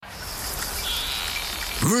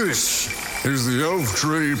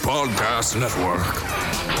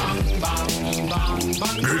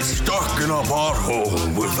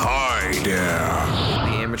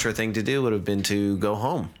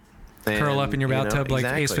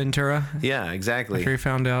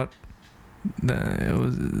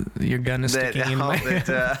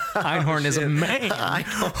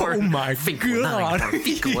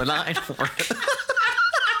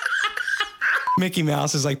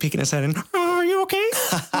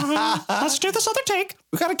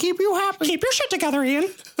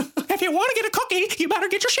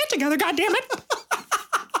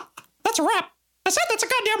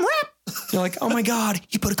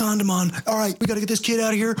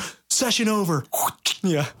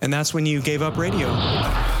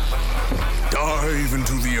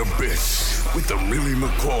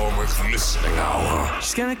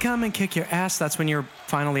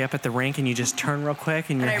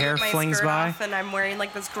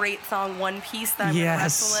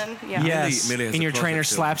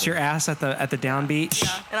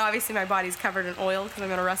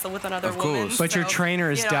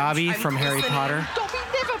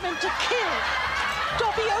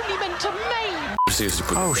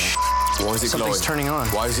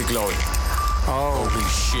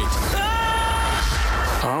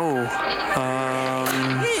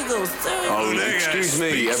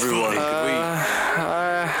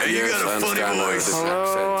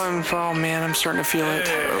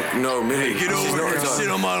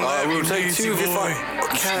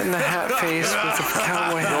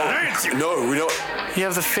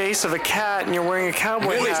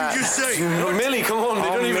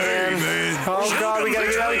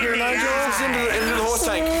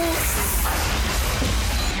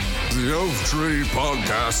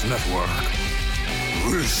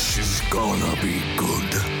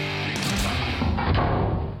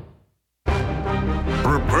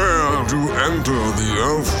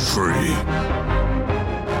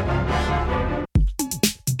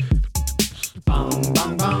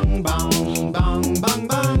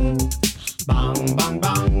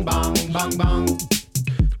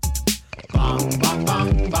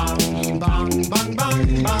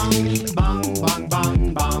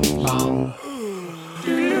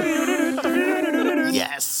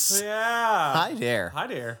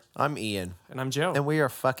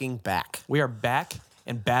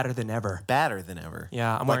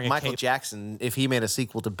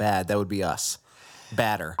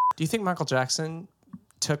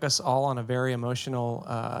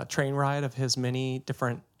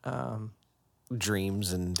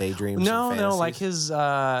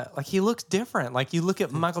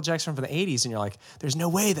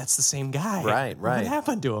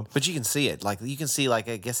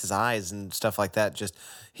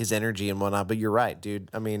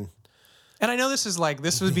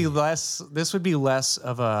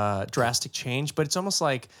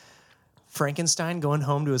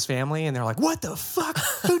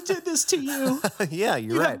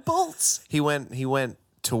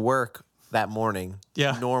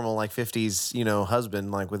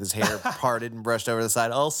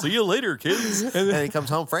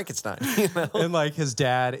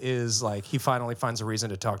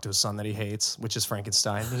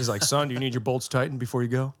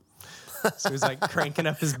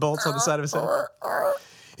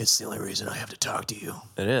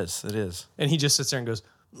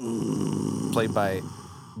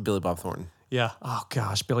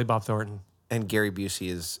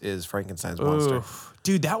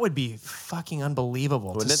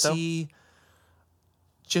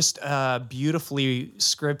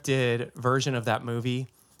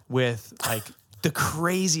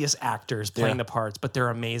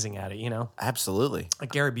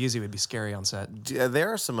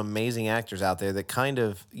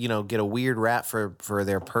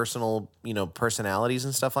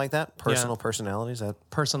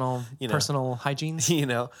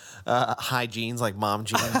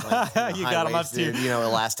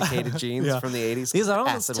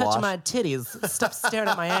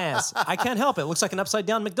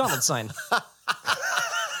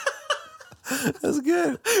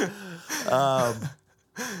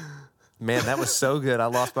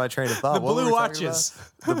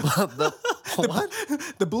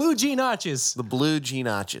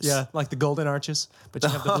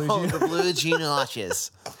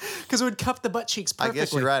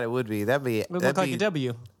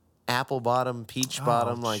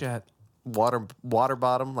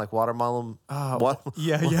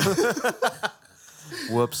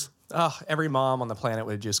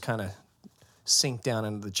sink down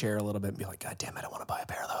into the chair a little bit and be like, God damn it, I want to buy a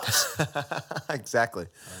pair of those. Exactly.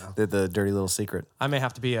 The dirty little secret. I may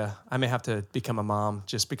have to become a mom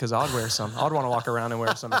just because I'd wear some. I'd want to walk around and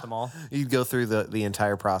wear some at the mall. You'd go through the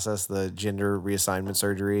entire process, the gender reassignment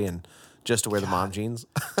surgery, and just to wear the mom jeans.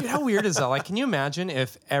 Dude, how weird is that? Like, can you imagine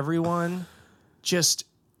if everyone just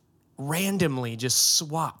randomly just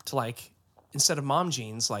swapped, like, instead of mom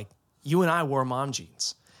jeans, like, you and I wore mom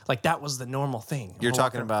jeans. Like, that was the normal thing. You're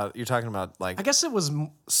talking about like, I guess it was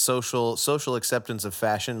social acceptance of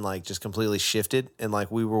fashion, like, just completely shifted, and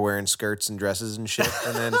like we were wearing skirts and dresses and shit,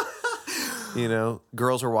 and then you know,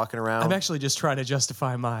 girls were walking around. I'm actually just trying to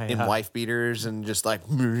justify my in wife beaters and just like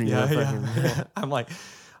yeah. I'm like,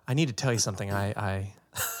 I need to tell you something. I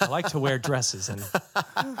like to wear dresses and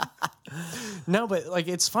no, but like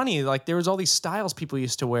it's funny. Like there was all these styles people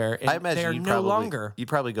used to wear, and I imagine they're no longer. You'd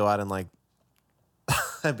probably go out and like.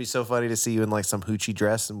 That'd be so funny to see you in like some hoochie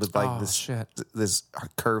dress and with like this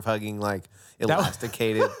curve hugging like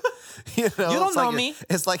elasticated. You know, you don't know me.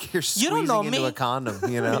 It's like you're squeezing into a condom.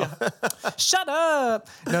 You know. Shut up.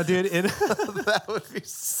 No, dude. That would be.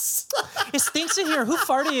 It stinks in here. Who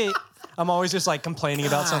farted? I'm always just like complaining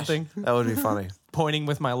about something. That would be funny. Pointing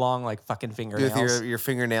with my long like fucking fingernails. With your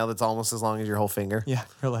fingernail that's almost as long as your whole finger. Yeah,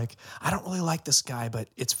 you're like, I don't really like this guy, but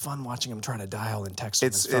it's fun watching him trying to dial and text.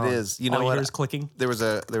 It is. You know all what? You hear is clicking. There was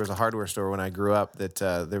a hardware store when I grew up that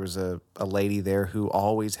there was a lady there who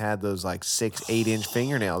always had those like 6-8 inch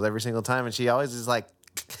fingernails every single time, and she always is like,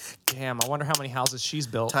 damn, I wonder how many houses she's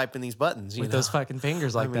built typing these buttons with those fucking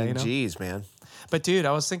fingers like that. You know, geez, man. But dude,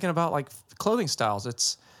 I was thinking about like clothing styles.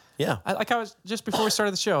 It's yeah. I was just before we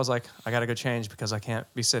started the show. I was like, I gotta go change because I can't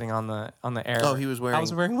be sitting on the air. Oh, he was wearing. I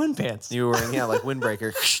was wearing wind pants. You were wearing like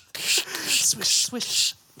windbreaker. Swish,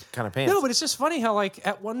 swish. Kind of pants. No, but it's just funny how like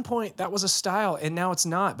at one point that was a style and now it's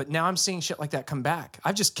not. But now I'm seeing shit like that come back.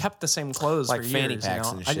 I've just kept the same clothes like for fanny years. packs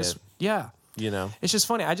You know? and I shit. just You know, it's just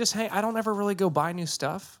funny. I don't ever really go buy new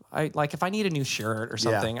stuff. I like if I need a new shirt or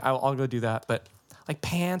something, I'll go do that. But like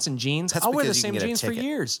pants and jeans, I'll wear the same jeans for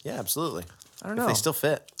years. Yeah, absolutely. I don't know if they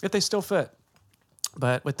still fit.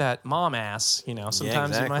 But with that mom ass, you know,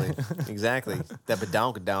 sometimes exactly. you might exactly that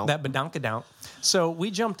badonkadonk. That badonkadonk. So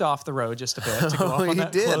we jumped off the road just a bit to go off on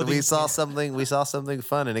that did. clothing. We saw something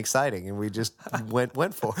fun and exciting, and we just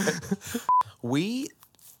went for it. We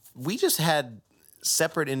just had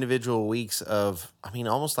separate individual weeks of, I mean,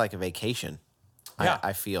 almost like a vacation. Yeah.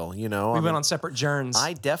 I feel, you know. We went on separate journeys.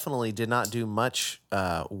 I definitely did not do much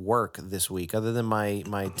work this week other than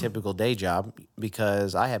my typical day job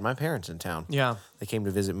because I had my parents in town. Yeah. They came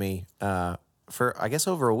to visit me for, I guess,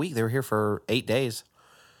 over a week. They were here for 8 days.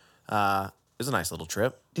 It was a nice little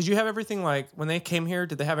trip. Did you have everything, like, when they came here,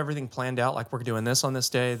 did they have everything planned out? Like, we're doing this on this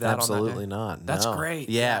day, that Absolutely on that day? not. That's no. great.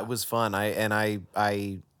 Yeah, it was fun.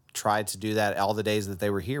 I tried to do that all the days that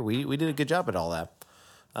they were here. We did a good job at all that.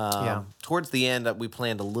 Towards the end, we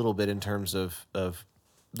planned a little bit in terms of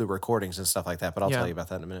the recordings and stuff like that, but I'll tell you about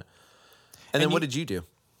that in a minute. And then what did you do?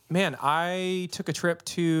 Man, I took a trip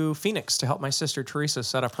to Phoenix to help my sister Teresa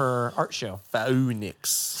set up her art show.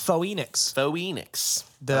 Phoenix. The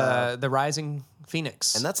Rising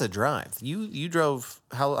Phoenix. And that's a drive. You drove,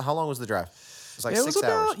 how long was the drive? It was like 6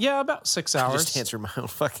 hours. About 6 hours. I just answered my own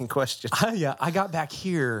fucking question. I got back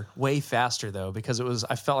here way faster though because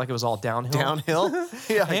I felt like it was all downhill. Downhill?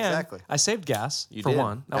 Yeah, and exactly. I saved gas You for did.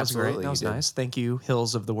 one. That Absolutely, was great. That was you did. nice. Thank you,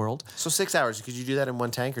 hills of the world. So 6 hours. Could you do that in one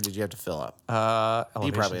tank or did you have to fill up?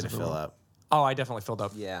 You probably had to fill up. Oh, I definitely filled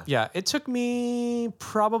up. Yeah. Yeah. It took me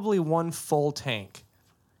probably one full tank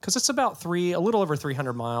because it's about a little over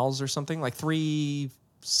 300 miles or something, like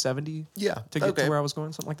 370. Yeah. To get to where I was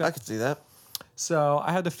going, something like that. I could see that. So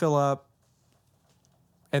I had to fill up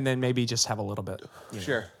and then maybe just have a little bit.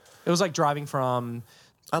 Sure. It was like driving from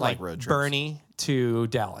I like road trips. Bernie to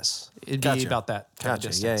Dallas. It'd be about that kind of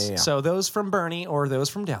distance. Yeah. So those from Bernie or those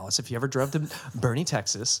from Dallas, if you ever drove to Bernie,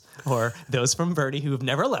 Texas, or those from Bernie who have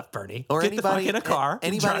never left Bernie, or get anybody the fuck in a car, drive to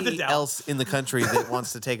anybody Dallas. else in the country that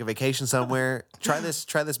wants to take a vacation somewhere, try this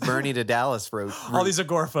Bernie to Dallas road. All these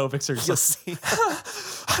agoraphobics are just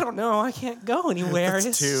I don't know, I can't go anywhere.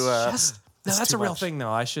 It's just no, that's a real thing, though.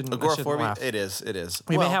 I shouldn't laugh. It is.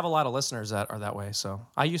 We may have a lot of listeners that are that way, so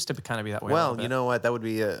I used to kind of be that way. Well, you know what? That would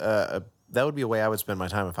be a way I would spend my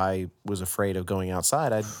time if I was afraid of going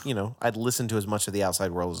outside. I'd listen to as much of the outside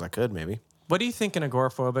world as I could, maybe. What do you think an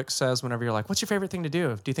agoraphobic says whenever you're like, "What's your favorite thing to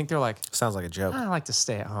do?" Do you think they're like, "Sounds like a joke. I like to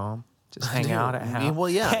stay at home, just hang out at house." Well,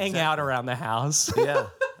 yeah, hang out around the house. Yeah,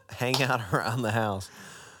 hang out around the house.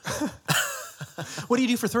 What do you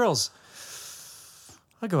do for thrills?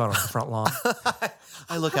 I go out on the front lawn.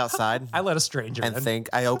 I look outside. I let a stranger and in. think.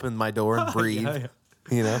 I open my door and breathe. Yeah.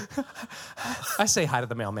 You know? I say hi to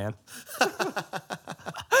the mailman.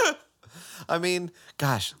 I mean,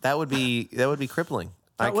 gosh, that would be crippling.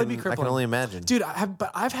 That would be I crippling. can only imagine. Dude,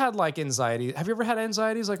 I've had like anxiety. Have you ever had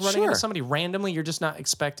anxieties like running into Sure. somebody randomly? You're just not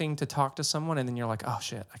expecting to talk to someone, and then you're like, oh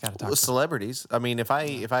shit, I gotta talk With to celebrities, I mean, if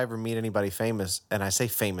I ever meet anybody famous, and I say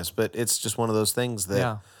famous, but it's just one of those things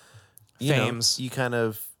that you know, Fames. you kind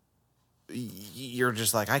of you're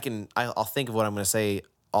just like I'll think of what I'm going to say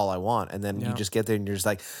all I want, and then you just get there and you're just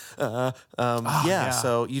like, yeah.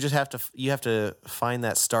 So you just have to find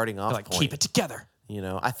that starting off like, point. keep it together. You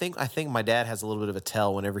know, I think my dad has a little bit of a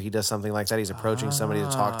tell whenever he does something like that. He's approaching somebody to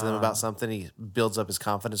talk to them about something. He builds up his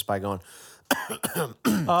confidence by going, and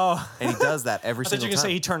he does that every I thought single you were gonna time.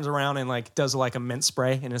 say he turns around and like does like a mint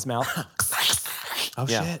spray in his mouth. Oh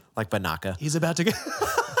shit, like Banaka. he's about to get.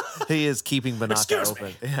 He is keeping Banaka Excuse open.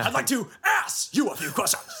 me, Yeah. I'd like to ask you a few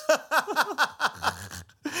questions.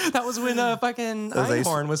 That was when fucking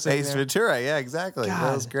Einhorn was saying Ace Ventura. Yeah, exactly.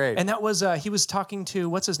 That was great. And that was he was talking to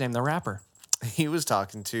what's his name, the rapper. He was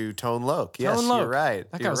talking to Tone Loc. Yes, Tone Loc. you're right.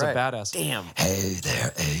 That guy You're was right. a badass. Damn. Hey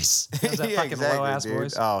there, Ace. That was that Yeah, fucking exactly, low ass dude.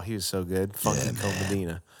 voice. Oh, he was so good. Funky Cole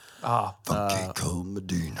Medina. Oh, Cole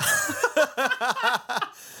Medina.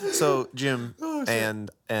 So Jim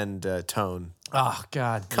and Tone, oh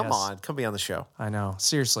God. come yes. on, come be on the show. I know.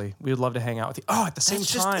 Seriously, we would love to hang out with you. Oh, at the same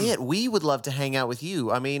That's time. just it. We would love to hang out with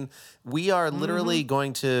you. I mean, we are literally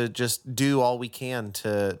going to just do all we can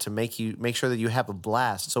to make sure that you have a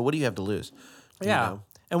blast. So what do you have to lose? You Yeah. know?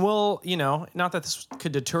 And we'll, not that this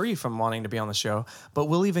could deter you from wanting to be on the show, but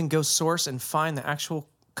we'll even go source and find the actual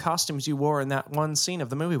costumes you wore in that one scene of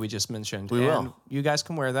the movie we just mentioned. We and will. You guys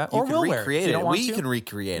can wear that. You or can we'll wear it. recreate If you it. don't want We to. can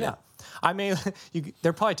recreate Yeah. it. I may,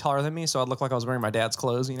 they're probably taller than me, so I'd look like I was wearing my dad's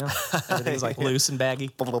clothes, Everything's like loose and baggy.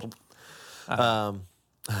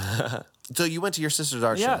 So you went to your sister's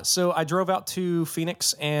art show. Yeah, so I drove out to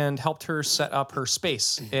Phoenix and helped her set up her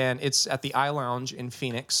space. And it's at the Eye Lounge in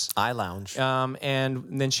Phoenix. Eye Lounge. And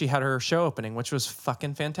then she had her show opening, which was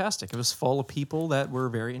fucking fantastic. It was full of people that were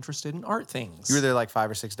very interested in art things. You were there like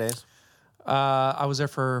 5 or 6 days? I was there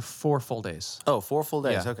for 4 full days. Oh, 4 full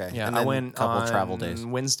days. Yeah. Okay. Yeah, And I then went a couple on travel days.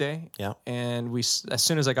 Wednesday. Yeah. And as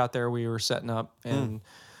soon as I got there, we were setting up and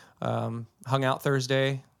hung out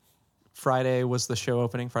Thursday. Friday was the show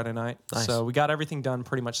opening, Friday night. Nice. So we got everything done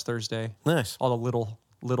pretty much Thursday. Nice. All the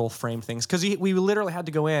little frame things. Because we literally had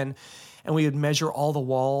to go in and we would measure all the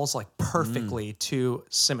walls like perfectly to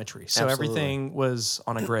symmetry. So Absolutely. everything was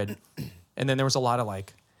on a grid. And then there was a lot of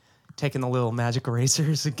like taking the little magic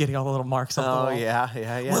erasers and getting all the little marks on the wall. Oh,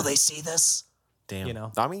 yeah. Will they see this?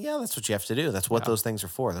 Damn. I mean, yeah, that's what you have to do. That's what those things are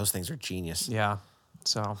for. Those things are genius. Yeah.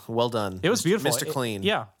 So Well done. it was beautiful. Mr. Clean.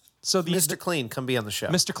 Yeah. So Mr. Clean, come be on the show.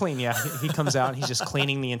 Mr. Clean, yeah. He comes out and he's just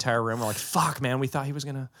cleaning the entire room. We're like, fuck, man. We thought he was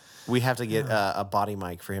going to. We have to get a body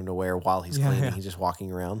mic for him to wear while he's cleaning. yeah. He's just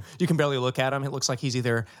walking around. You can barely look at him. It looks like he's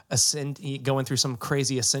either going through some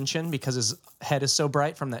crazy ascension because his head is so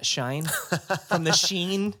bright from that shine, from the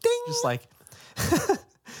sheen. Ding. Just like.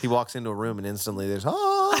 He walks into a room and instantly there's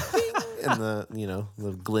ding, and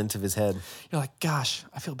the glint of his head. You're like, gosh,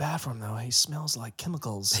 I feel bad for him though. He smells like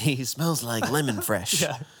chemicals. He smells like lemon fresh.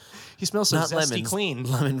 Yeah. He smells so Not zesty lemons, clean.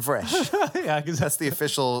 lemon fresh. Yeah, 'cause That's the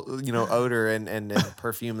official, odor and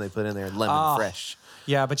perfume they put in there. Lemon fresh.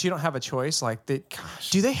 yeah, but you don't have a choice. Like,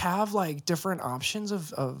 do they have like different options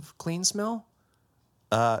of clean smell?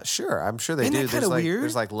 Sure, I'm sure they Isn't do. that kinda weird?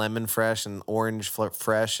 There's like lemon fresh and orange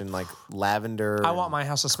fresh and like lavender. I want my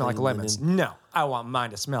house to smell like clean lemons. linen. No, I want mine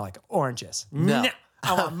to smell like oranges. No.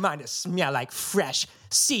 I want mine to smell like fresh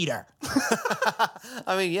cedar.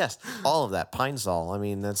 I mean, yes, all of that Pine Sol. I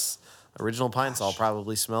mean, that's original Pine Sol.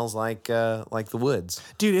 Probably smells like the woods.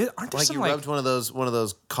 Dude, aren't there Like some you like rubbed one of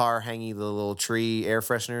those car hangy, the little tree air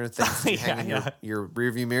freshener things that you hang in your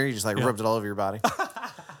rearview mirror. You just rubbed it all over your body.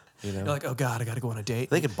 you're like, oh god, I got to go on a date.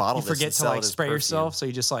 They could bottle You this forget and to sell it like as spray perfume. yourself, so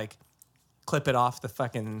you just like clip it off the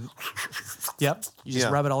fucking. Yep, you just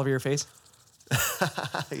Yeah. rub it all over your face.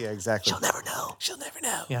 Yeah, exactly. Never know. She'll never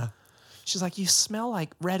know. Yeah, she's like, you smell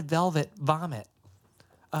like red velvet vomit.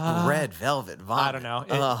 Red velvet vomit. I don't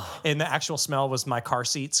know. And the actual smell was my car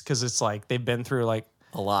seats because it's like they've been through like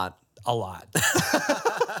A lot. a lot.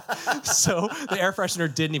 So the air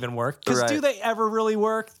freshener didn't even work. Because do Right. they ever really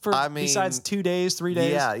work for besides 2 days, 3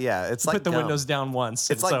 days? Yeah. It's like Put the gum. windows down once.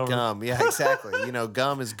 It's and like over. gum. Yeah, exactly.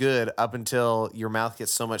 Gum is good up until your mouth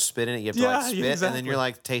gets so much spit in it, you have to Yeah, spit, and exactly. then you're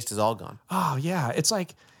like, taste is all gone. Oh, yeah. It's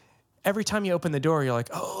like every time you open the door, you're like,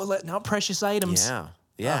 oh, letting out precious items.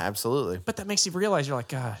 Yeah, absolutely. But that makes you realize you're like,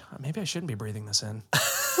 God, maybe I shouldn't be breathing this in.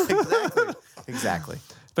 Exactly.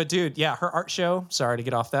 But dude, yeah, her art show, sorry to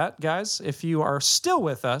get off that, guys. If you are still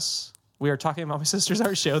with us, we are talking about my sister's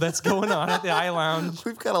art show that's going on at the I Lounge.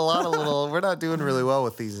 We've got a lot of little. We're not doing really well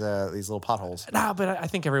with these little potholes. No, but I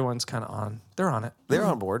think everyone's kind of on. They're on it. They're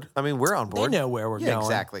on board. I mean, we're on board. They know where we're going.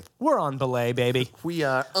 Exactly. We're on belay, baby. We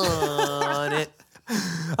are on it.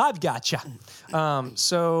 I've gotcha.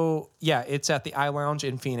 So yeah, it's at the I Lounge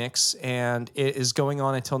in Phoenix, and it is going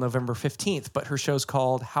on until November 15th. But her show's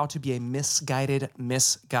called "How to Be a Misguided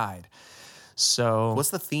Misguide." So What's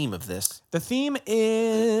the theme of this? the theme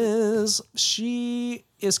is she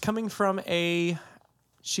is coming from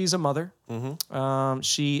she's a mother. Mm-hmm.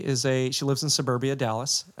 She lives in suburbia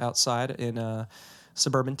Dallas, outside in a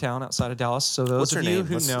suburban town outside of Dallas. So those What's her of you name?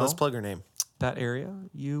 who know Let's plug her name. that area,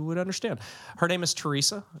 you would understand. Her name is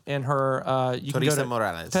Teresa, and her you can go Teresa to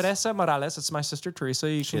Morales. Teresa Morales. It's my sister Teresa.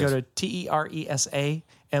 You can go to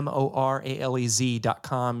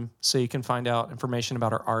TeresaMoralez.com so you can find out information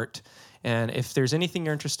about her art. And if there's anything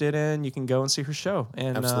you're interested in, you can go and see her show.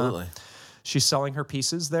 And Absolutely. she's selling her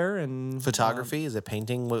pieces there. And Photography? Is it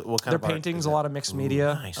painting? What kind they're of art paintings, is a it? lot of mixed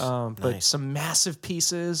media, nice. but Nice. some massive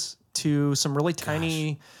pieces to some really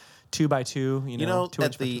tiny 2x2. You know, 2 at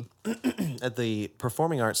inch by the two. at the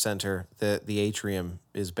Performing Arts Center that the atrium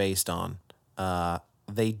is based on,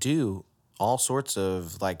 they do all sorts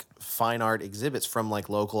of like fine art exhibits from like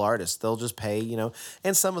local artists. They'll just pay,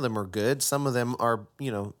 and some of them are good. Some of them are,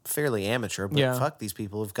 fairly amateur, but Yeah. fuck, these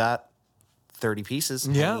people have got 30 pieces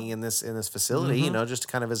Yeah. hanging in this facility, just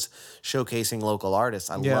kind of as showcasing local artists.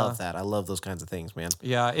 I love that. I love those kinds of things, man.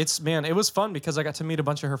 Yeah, it was fun because I got to meet a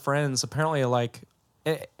bunch of her friends. Apparently, like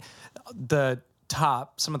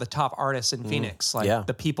some of the top artists in Phoenix, like Yeah.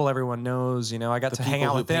 the people everyone knows. I got to hang people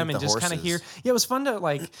out who with them paint and the just kind of hear. horses. Yeah,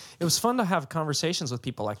 it was fun to have conversations with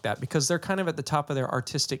people like that because they're kind of at the top of their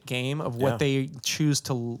artistic game of what Yeah. they choose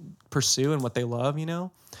to pursue and what they love.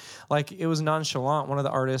 Like it was nonchalant. One of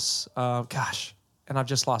the artists, and I've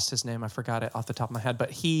just lost his name. I forgot it off the top of my head,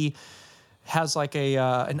 but he has like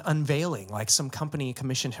an unveiling, like some company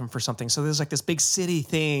commissioned him for something. So there's like this big city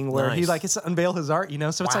thing where he Nice. like gets to unveil his art, So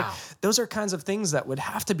it's like Wow. those are kinds of things that would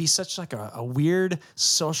have to be such like a weird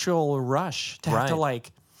social rush to have to Right.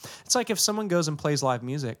 like. It's like if someone goes and plays live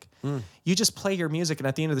music, you just play your music, and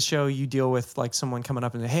at the end of the show, you deal with like someone coming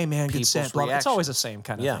up and say, "Hey man, good People's set." Blah, blah. It's reaction. always the same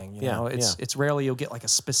kind of Yeah, thing. yeah, It's rarely you'll get like a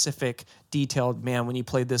specific, detailed man when you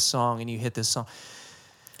played this song and you hit this song.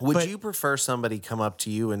 Would But- you prefer somebody come up to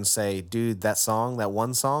you and say, dude, that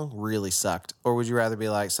one song really sucked? Or would you rather be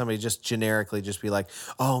like somebody just generically just be like,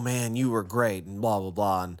 oh man, you were great and blah, blah,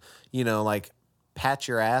 blah. And, like pat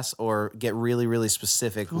your ass or get really, really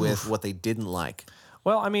specific with what they didn't like?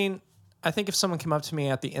 Well, I mean, I think if someone came up to me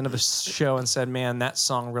at the end of a show and said, man, that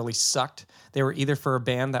song really sucked, they were either for a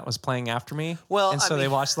band that was playing after me, Well, and I so they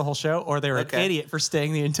mean- watched the whole show, or they were Okay. an idiot for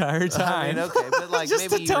staying the entire time. I mean, okay, but like Just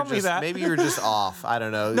maybe to you tell were me just that. maybe you were just off. I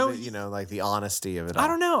don't know. No, like the honesty of it all. I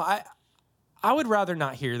don't know. I would rather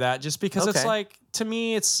not hear that just because it's Okay. like, to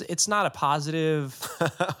me, it's not a positive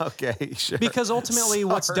Okay, sure. because ultimately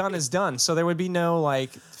what's done is done. So there would be no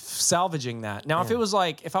like salvaging that. Now, if it was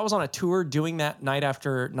like, if I was on a tour doing that night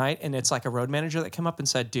after night and it's like a road manager that came up and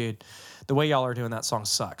said, dude, the way y'all are doing that song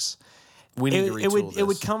sucks. we need to retool It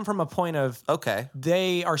would this. come from a point of, Okay.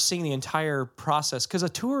 they are seeing the entire process because a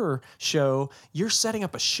tour show, you're setting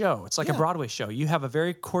up a show. It's like a Broadway show. You have a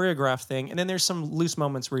very choreographed thing, and then there's some loose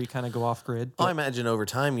moments where you kind of go off grid. Well, I imagine over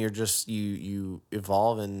time you're just you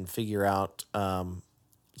evolve and figure out.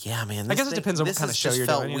 Yeah, man. I guess it depends on what this kind has of show just you're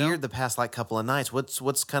felt doing, weird the past like couple of nights.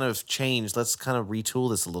 What's kind of changed? Let's kind of retool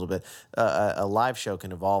this a little bit. A live show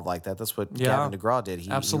can evolve like that. That's what Gavin DeGraw did. He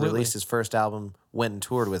absolutely. released his first album, went and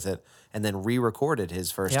toured with it, and then re-recorded his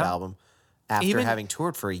first Yeah. album after Even- having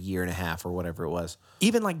toured for a year and a half or whatever it was.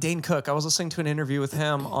 Even like Dane Cook, I was listening to an interview with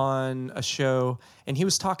him on a show, and he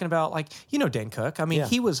was talking about like, Dane Cook. I mean, Yeah.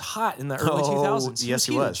 he was hot in the early Oh, 2000s. yes,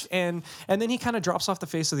 he huge. was. And then he kind of drops off the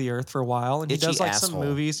face of the earth for a while, and he Itchy does like asshole. some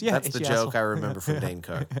movies. Yeah, that's the itchy joke asshole. I remember from Dane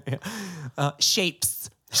Cook. Shapes.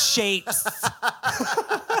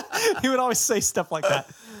 He would always say stuff like that.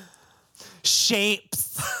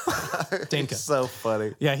 Shapes. Dane Cook. So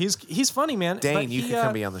funny. Yeah, he's funny, man. Dane, But you he, could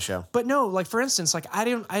come be on the show. But no, like for instance, like I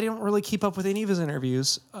didn't really keep up with any of his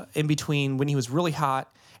interviews in between when he was really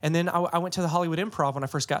hot. And then I went to the Hollywood Improv when I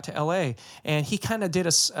first got to LA, and he kind of did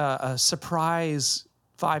a surprise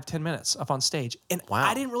 5-10 minutes up on stage, and Wow.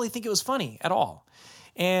 I didn't really think it was funny at all.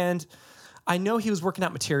 And I know he was working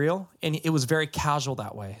out material, and it was very casual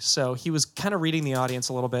that way. So he was kind of reading the audience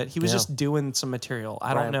a little bit. He was Yeah. just doing some material.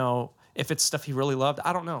 I Right. don't know If it's stuff he really loved,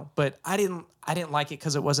 I don't know. But I didn't like it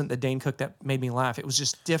because it wasn't the Dane Cook that made me laugh. It was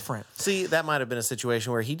just different. See, that might have been a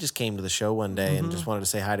situation where he just came to the show one day and just wanted to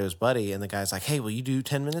say hi to his buddy, and the guy's like, "Hey, will you do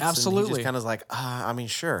 10 minutes?" Absolutely. And he just kind of like, I mean,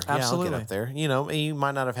 sure, yeah, I'll get up there. You know, he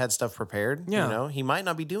might not have had stuff prepared. Yeah. You know, he might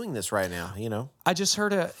not be doing this right now. You know, I just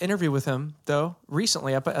heard an interview with him though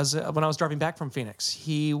recently when I was driving back from Phoenix.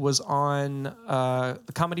 He was on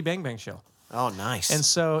the Comedy Bang Bang show. oh, nice. And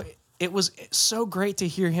so it was so great to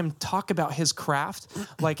hear him talk about his craft,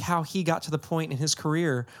 like how he got to the point in his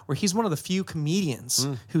career where he's one of the few comedians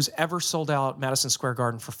who's ever sold out Madison Square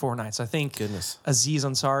Garden for 4 nights. I think Goodness. Aziz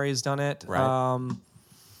Ansari has done it. Right.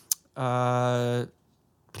 I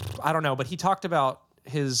don't know, but he talked about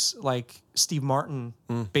his like Steve Martin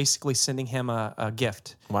basically sending him a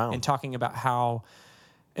gift. Wow. And talking about how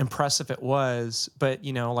impressive it was. But,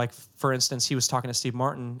 you know, like for instance, he was talking to Steve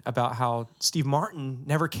Martin about how Steve Martin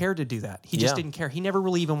never cared to do that. He just didn't care. He never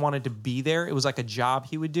really even wanted to be there. It was like a job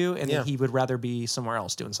he would do, and then he would rather be somewhere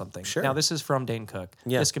else doing something. Sure. Now, this is from Dane Cook.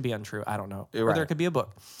 Yeah. This could be untrue. I don't know. You're Or right. there could be a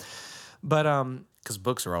book. But Because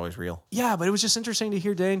books are always real. yeah, but it was just interesting to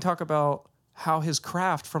hear Dane talk about how his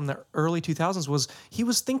craft from the early 2000s was. He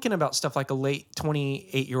was thinking about stuff like a late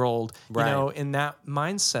 28-year-old, you know, in that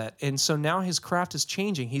mindset. And so now his craft is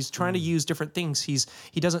changing. He's trying to use different things. He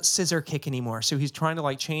doesn't scissor kick anymore. So he's trying to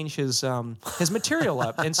like change his material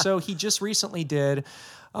up. And so he just recently did,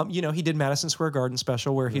 you know, he did Madison Square Garden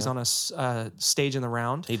special where he's on a stage in the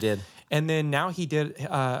round. He did. And then now he did,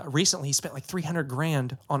 recently he spent like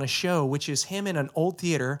 $300,000 on a show, which is him in an old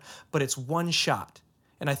theater, but it's one shot.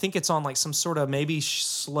 And I think it's on like some sort of maybe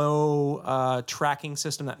slow tracking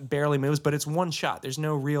system that barely moves, but it's one shot. There's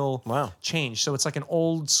no real change. So it's like an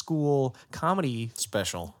old school comedy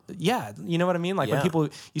Special. Yeah, you know what I mean? Like when people,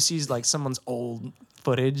 you see like someone's old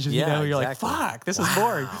footage, you know, you're exactly. like, fuck, this is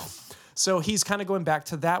boring. So he's kind of going back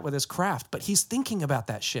to that with his craft, but he's thinking about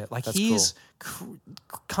that shit. Like he's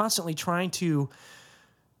constantly trying to.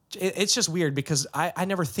 It's just weird because I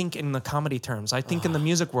never think in the comedy terms. I think in the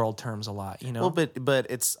music world terms a lot, you know? Well, but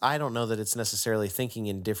it's, I don't know that it's necessarily thinking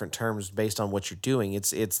in different terms based on what you're doing. It's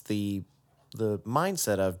the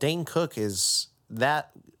mindset of Dane Cook is,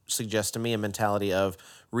 that suggests to me a mentality of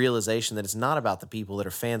realization that it's not about the people that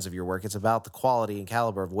are fans of your work. It's about the quality and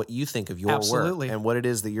caliber of what you think of your work and what it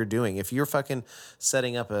is that you're doing. If you're fucking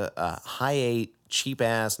setting up a high-8,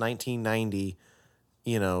 cheap-ass 1990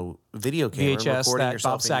 you know, video camera, VHS recording that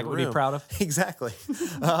yourself Bob Saget would be proud of. Exactly.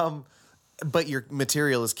 But your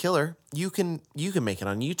material is killer. You can make it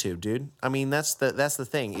on YouTube, dude. I mean, that's the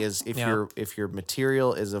thing is if your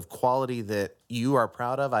material is of quality that you are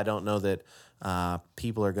proud of, I don't know that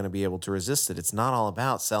people are going to be able to resist it. It's not all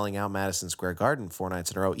about selling out Madison Square Garden 4 nights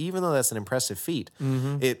in a row, even though that's an impressive feat.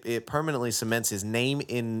 It permanently cements his name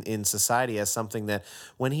in society as something that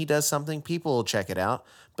when he does something, people will check it out.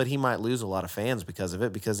 But he might lose a lot of fans because of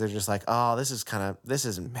it, because they're just like, oh, this is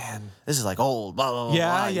like old, blah, blah, blah.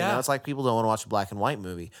 Yeah. You know, it's like people don't want to watch a black and white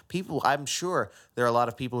movie. People, I'm sure there are a lot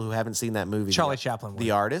of people who haven't seen that movie. Charlie Chaplin would.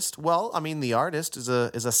 The Artist. Well, I mean, The Artist is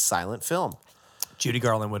a silent film. Judy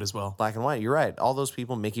Garland would as well. Black and white. You're right. All those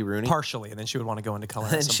people, Mickey Rooney. Partially, and then she would want to go into color.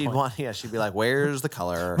 And she'd be like, where's the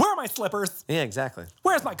color? Where are my slippers? Yeah, exactly.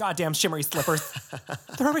 Where's my goddamn shimmery slippers?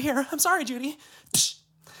 They're over here. I'm sorry, Judy.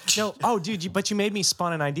 No, oh, dude, but you made me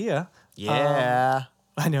spawn an idea. Yeah.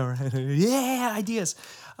 I know, right? Yeah, ideas.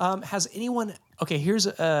 Has anyone... Okay, here's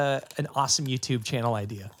an awesome YouTube channel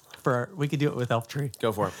idea. We could do it with Elf Tree.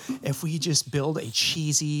 Go for it. If we just build a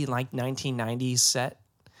cheesy, like, 1990s set,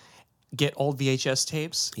 get old VHS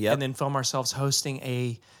tapes, and then film ourselves hosting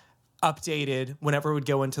a updated, whenever we'd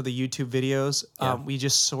go into the YouTube videos, we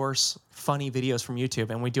just source funny videos from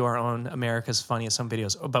YouTube, and we do our own America's Funniest Home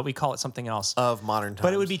Videos, but we call it something else. Of modern times.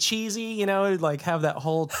 But it would be cheesy, you know, it'd like have that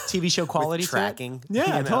whole TV show quality tracking. To it.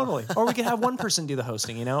 Yeah, you know? totally. Or we could have one person do the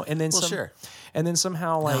hosting, you know, and then sure. And then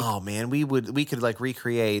somehow like, oh man, we could like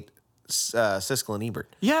recreate Siskel and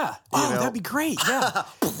Ebert. Yeah. You know? That'd be great. Yeah.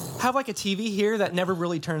 Have like a TV here that never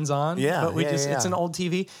really turns on. Yeah. But it's an old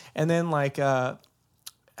TV, and then like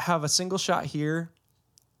have a single shot here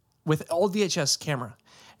with old VHS camera.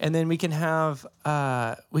 And then we can have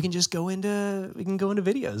we can go into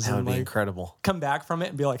videos. That would be like, incredible. Come back from it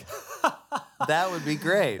and be like, that would be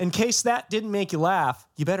great. in case that didn't make you laugh,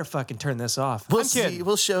 you better fucking turn this off. We'll I'm kidding. see.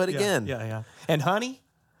 We'll show it again. Yeah. And honey,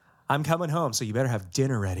 I'm coming home, so you better have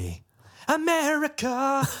dinner ready.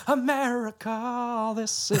 America, America,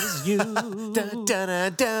 this is you. Dun, dun,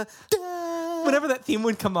 dun, dun, dun. Whenever that theme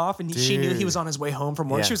would come off and she knew he was on his way home from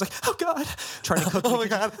work, she was like, oh God, trying to cook. Oh my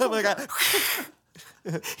God.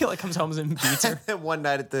 He like comes home and beats her. And one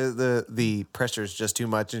night at the pressure is just too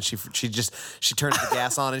much, and she turns the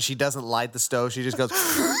gas on, and she doesn't light the stove. She just goes.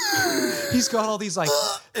 He's got all these like,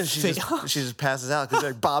 and she just passes out because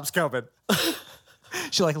like Bob's coming.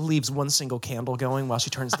 She like leaves one single candle going while she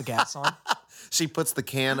turns the gas on. She puts the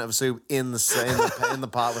can of soup in the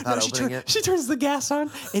pot without opening it. She turns the gas on,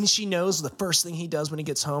 and she knows the first thing he does when he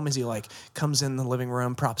gets home is he like comes in the living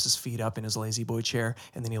room, props his feet up in his lazy boy chair,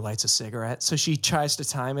 and then he lights a cigarette. So she tries to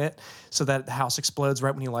time it so that the house explodes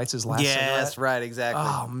right when he lights his last cigarette. Yes, right, exactly.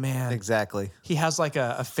 Oh man, exactly. He has like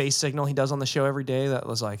a face signal he does on the show every day that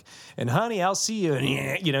was like, "And honey, I'll see you." And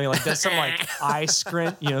he like does some like eye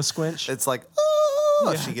squinch. It's like,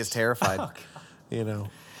 oh, she gets terrified.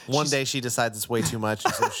 One day she decides it's way too much,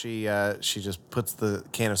 and so she just puts the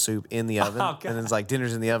can of soup in the oven, and then it's like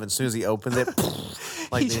dinner's in the oven. As soon as he opens it,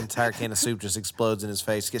 the entire can of soup just explodes in his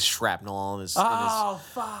face, gets shrapnel all in his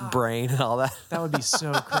brain and all that. That would be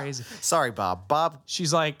so crazy. Sorry, Bob. Bob,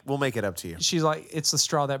 she's like, we'll make it up to you. She's like, it's the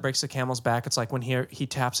straw that breaks the camel's back. It's like when he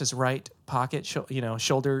taps his right pocket,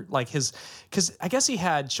 shoulder, like because I guess he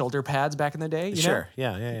had shoulder pads back in the day. Sure,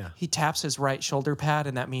 yeah. He taps his right shoulder pad,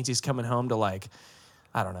 and that means he's coming home to like,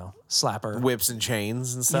 I don't know, slap her. Whips and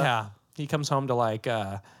chains and stuff. Yeah. He comes home to like take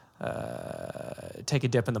a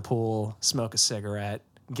dip in the pool, smoke a cigarette,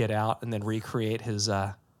 get out, and then recreate his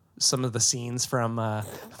some of the scenes from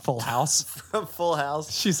Full House. From Full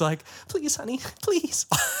House. She's like, please, honey, please.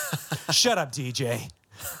 Shut up, DJ.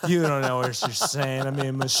 You don't know what you're saying. I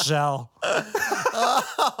mean, Michelle.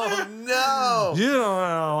 Oh, no. You don't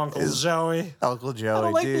know Uncle Joey. Uncle Joey, I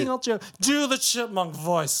don't like being Uncle Joey. Do the chipmunk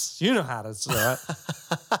voice. You know how to do it.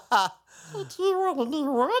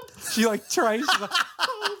 She like tries.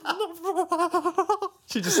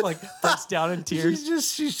 She just like breaks down in tears.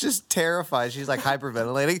 She's just terrified. She's like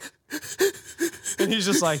hyperventilating. And he's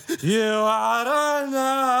just like, you ought to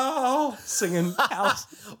know. Singing Alice.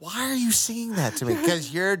 Why are you singing that to me?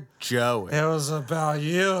 Because you're Joey. It was about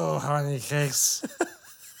you, honey cakes.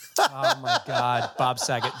 Oh my God. Bob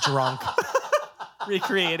Saget drunk.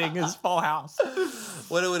 Recreating his Full House.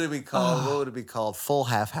 What would it be called? What would it be called? Full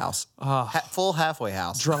half house. Full halfway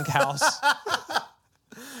house. Drunk house.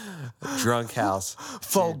 Drunk house.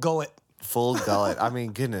 Full gullet. Full gullet. I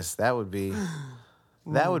mean, goodness, that'd be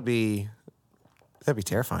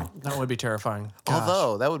terrifying. That would be terrifying. Gosh.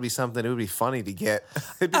 Although that would be something. It would be funny to get.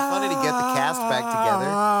 It'd be funny to get the cast back together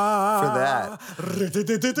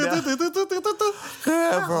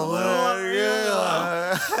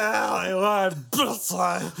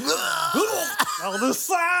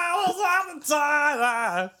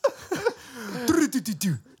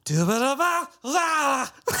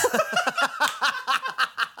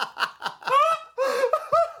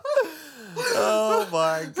Oh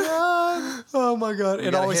my God. Oh my God.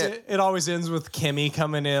 It always ends with Kimmy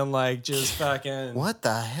coming in like just fucking. What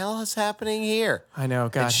the hell is happening here? I know,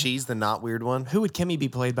 God. And she's the not weird one. Who would Kimmy be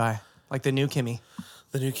played by? Like the new Kimmy?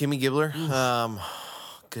 The new Kimmy Gibbler?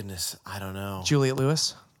 Goodness, I don't know. Juliette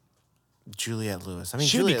Lewis? Juliette Lewis. I mean,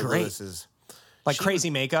 She'd Juliette be great. Lewis is... Like crazy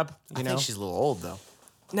makeup, I think she's a little old, though.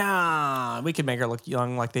 Nah, we could make her look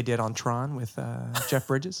young like they did on Tron with Jeff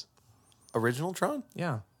Bridges. Original Tron?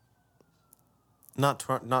 Yeah. Not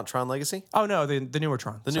Tron Legacy? Oh, no, the newer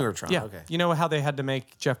Tron. The newer Tron, yeah. okay. You know how they had to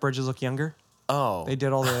make Jeff Bridges look younger? Oh. They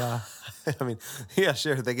did all the... I mean, yeah,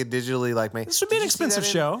 sure. They could digitally like make... This would be an expensive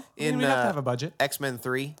show. We have to have a budget. X-Men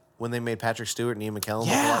 3, when they made Patrick Stewart and Ian McKellen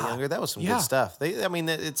look a lot younger, that was some good stuff.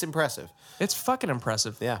 It's impressive. It's fucking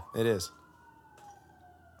impressive. Yeah, it is.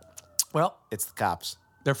 Well, it's the cops.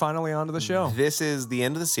 They're finally onto the show. This is the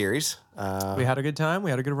end of the series. We had a good time. We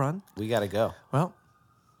had a good run. We got to go. Well,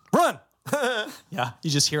 run! Yeah, you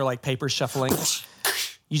just hear like paper shuffling.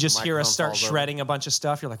 You just hear us start shredding a bunch of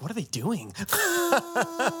stuff. You're like, what are they doing?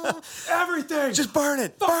 Everything! Just burn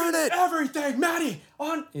it! Burn it! Everything! Maddie,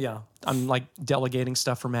 on! Yeah, I'm like delegating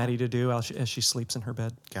stuff for Maddie to do as she sleeps in her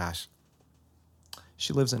bed. Gosh.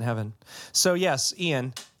 She lives in heaven. So yes,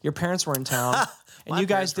 Ian, your parents were in town. And you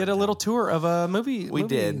guys did a little tour of a movie. We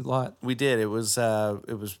did. Lot. We did. It was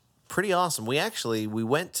pretty awesome. We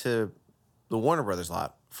went to the Warner Brothers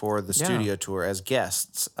lot for the studio tour as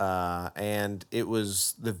guests, and it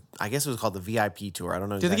was I guess it was called the VIP tour. I don't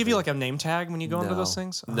know. Did they give you like a name tag when you go into those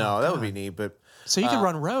things? No, that would be neat. But so you could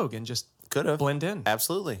run rogue and just blend in.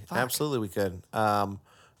 Absolutely, absolutely, we could.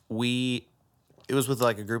 It was with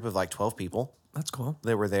like a group of like 12 people. That's cool.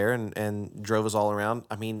 They were there and drove us all around.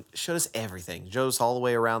 I mean, showed us everything. Drove us all the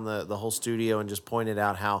way around the whole studio and just pointed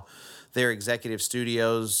out how their executive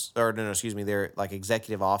studios, their like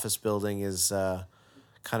executive office building is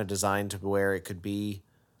kind of designed to where it could be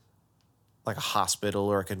like a hospital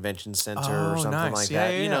or a convention center or something nice. like Yeah,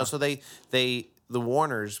 that. yeah, You know, yeah. so the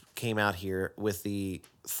Warners came out here with the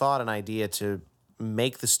thought and idea to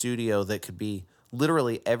make the studio that could be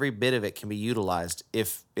literally every bit of it can be utilized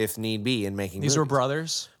if need be in making These movies. were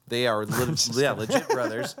brothers. They are legit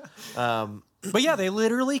brothers. But yeah, they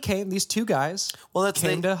literally came. These two guys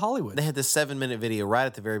came to Hollywood. They had this 7-minute video right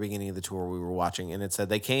at the very beginning of the tour we were watching, and it said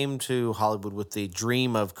they came to Hollywood with the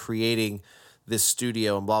dream of creating this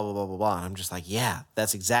studio and blah blah blah blah blah. And I'm just like, yeah,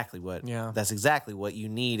 that's exactly what you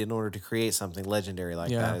need in order to create something legendary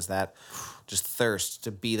like that. Is that just thirst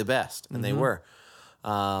to be the best, and they were.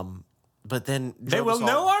 But then they will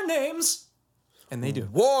know our names, and they do.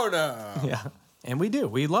 Warner. Yeah. And we do.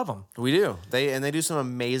 We love them. We do. They do some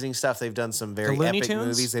amazing stuff. They've done some very Looney epic Tunes?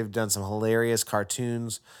 movies. They've done some hilarious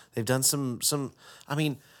cartoons. They've done some I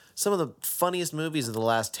mean, some of the funniest movies of the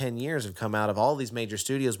last 10 years have come out of all these major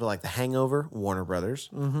studios, but like The Hangover, Warner Brothers,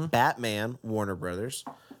 Batman, Warner Brothers,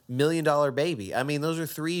 $1 Million Baby. I mean, those are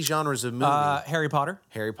 3 genres of movie. Harry Potter.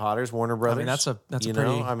 Harry Potter's Warner Brothers. I mean, that's a you pretty.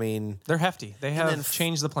 know, I mean, they're hefty. They have then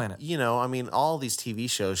changed the planet. you know, I mean, all these TV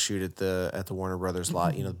shows shoot at the Warner Brothers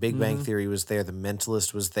lot. You know, Big Bang Theory was there. The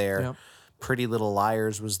Mentalist was there. Yep. Pretty Little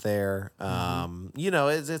Liars was there. You know,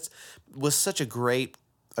 it was such a great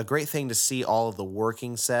thing to see all of the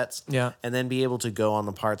working sets. Yeah. And then be able to go on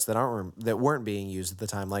the parts that weren't being used at the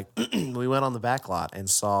time. Like we went on the back lot and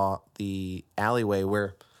saw the alleyway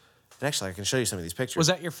where. And actually, I can show you some of these pictures. Was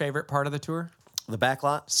that your favorite part of the tour? The back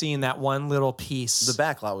lot? Seeing that one little piece. The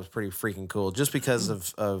back lot was pretty freaking cool, just because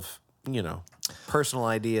of you know, personal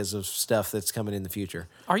ideas of stuff that's coming in the future.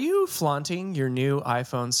 Are you flaunting your new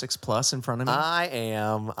iPhone 6 Plus in front of me? I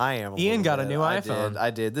am. Ian got a new iPhone. I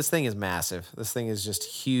did. This thing is massive. This thing is just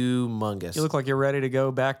humongous. You look like you're ready to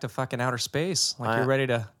go back to fucking outer space. Like you're ready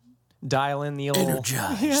to dial in the old.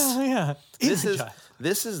 Energized. Yeah.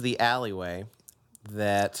 This is the alleyway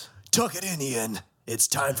that Tuck it in, Ian. It's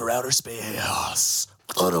time for outer space.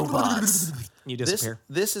 Autobots. You disappear.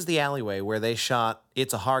 This is the alleyway where they shot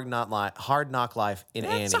 "It's a Hard Knock Life" in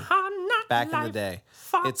It's Annie a hard knock back in the life day.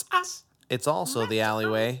 for It's us. it's also the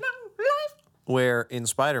alleyway where in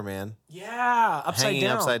Spider-Man Yeah, hanging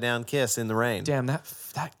upside down kiss in the rain. Damn,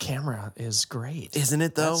 that camera is great. Isn't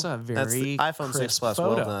it though? That's a the very iPhone 6 crisp Plus.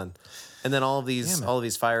 photo. Well done. And then all of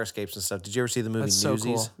these fire escapes and stuff. Did you ever see the movie That's so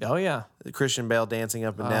Newsies? cool. Oh yeah, Christian Bale dancing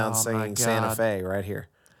up and down Oh, my singing Santa God. Fe right here.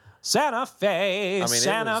 Santa Fe, it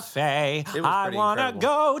Santa was- Fe. it was I pretty wanna incredible.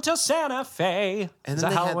 go to Santa Fe. And Is then that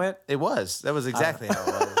they how had- it went? It was. That was exactly how it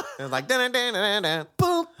was. It was like dun-dun-dun-dun-dun-dun,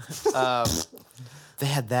 boom. They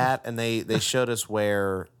had that, and they showed us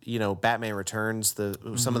where, you know, Batman Returns,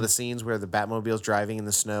 some of the scenes where the Batmobile's driving in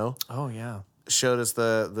the snow. Oh yeah. Showed us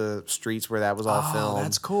the streets where that was all filmed.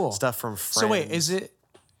 that's cool. Stuff from Friends. So wait,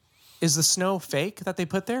 is the snow fake that they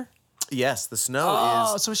put there? Yes, the snow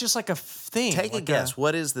Oh, is. so it's just like a thing. Take a like guess.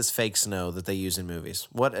 What is this fake snow that they use in movies?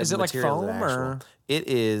 What Is it like material is foam actual? or- It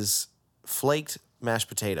is flaked mashed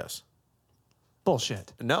potatoes.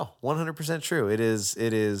 Bullshit. No, 100% true. It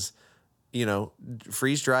is, you know,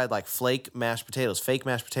 freeze dried like flake mashed potatoes, fake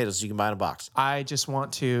mashed potatoes you can buy in a box. I just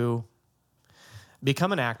want to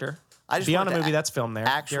become an actor. I just be on want a to movie that's filmed there.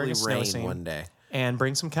 Actually, during a snow rain scene, one day. and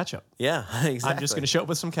bring some ketchup. Yeah, exactly. I'm just going to show up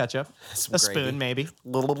with some ketchup, Some a gravy. spoon maybe,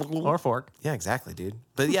 or a fork. Yeah, exactly, dude.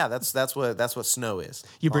 But yeah, that's what snow is.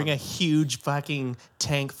 You bring a huge fucking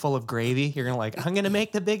tank full of gravy. You're gonna I'm gonna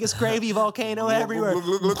make the biggest gravy volcano everywhere.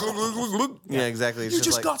 Yeah, exactly. It's You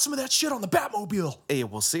just like, got some of that shit on the Batmobile. Hey,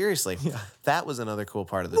 well, seriously, that was another cool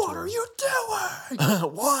part of the What tour. are you doing?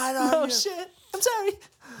 What are Oh you? shit! I'm sorry.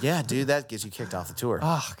 Yeah, dude, that gets you kicked off the tour.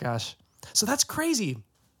 Oh gosh. So that's crazy.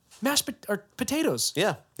 Potatoes.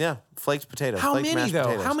 Yeah, flaked potatoes. How flaked many mashed though?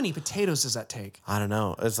 Potatoes. How many potatoes does that take? I don't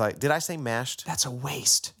know. It's like, did I say mashed? That's a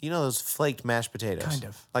waste. You know those flaked mashed potatoes? Kind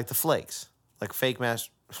of. Like the flakes. Like fake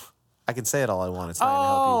mashed. I can say it all I want. It's not going to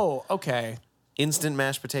help Oh, okay. you. Instant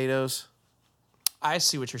mashed potatoes. I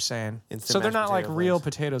see what you're saying. Instant So they're mashed not like potato real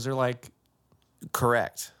flakes. potatoes. They're like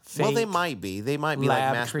Correct. Well, they Fake, might be. They might be like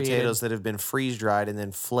lab mashed created. potatoes that have been freeze dried and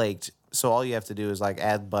then flaked. So all you have to do is like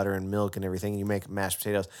add butter and milk and everything. And you make mashed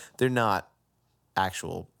potatoes. They're not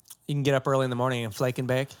actual you can get up early in the morning and flake and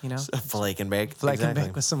bake. You know, flake and bake. flake Exactly. and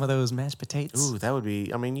bake with some of those mashed potatoes. Ooh, that would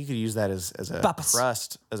be. I mean, you could use that as a Papas.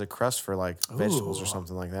 crust for like vegetables or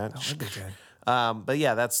something like that. That'd be good. But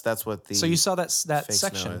yeah, that's what the. So you saw that fake snow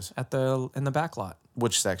section is. in the back lot,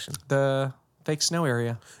 Which section? the fake snow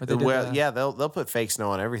area. Where they did Well, the- yeah, they'll put fake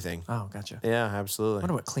snow on everything. Oh, gotcha. Yeah, I absolutely.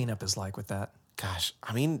 wonder what cleanup is like with that. Gosh,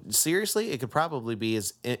 I mean, seriously, it could probably be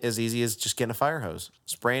as easy as just getting a fire hose,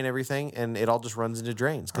 spraying everything, and it all just runs into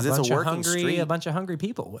drains because it's a working street. A bunch of hungry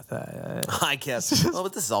people with I guess. Well,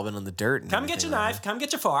 but this has all been on the dirt. Come get your knife. Come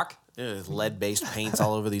get your fork. There's lead-based paints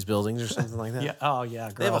all over these buildings or something like that. Yeah. Oh, yeah.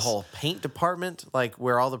 Gross. They have a whole paint department, like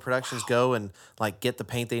where all the productions go and like get the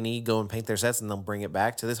paint they need, go and paint their sets, and they'll bring it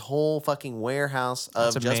back to this whole fucking warehouse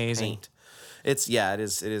of just paint. It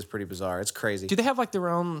is pretty bizarre. It's crazy. Do they have like their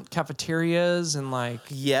own cafeterias and like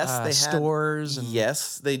they stores? And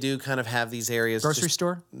yes, they do kind of have these areas. Grocery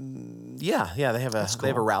store? Yeah, they have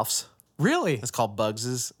a Ralph's. Really? It's called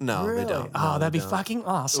Bugs's. No, really? they don't. Oh, that'd be fucking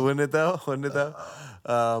awesome. Wouldn't it though?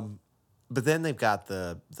 But then they've got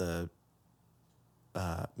the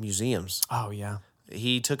museums. Oh yeah.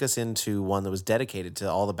 He took us into one that was dedicated to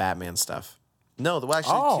all the Batman stuff. No,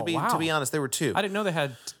 to be honest, there were two. I didn't know they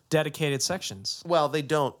had dedicated sections. Well, they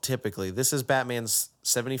don't typically. This is Batman's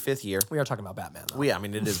 75th year. We are talking about Batman, though.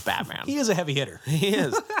 It is Batman. He is a heavy hitter. He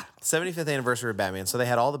is. 75th anniversary of Batman. So they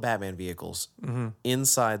had all the Batman vehicles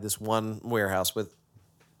inside this one warehouse with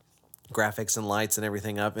graphics and lights and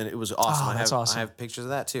everything up, and it was awesome. Awesome. I have pictures of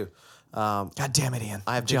that too. God damn it, Ian!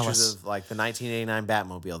 I have jealous. pictures of like the 1989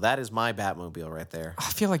 Batmobile. That is my Batmobile right there.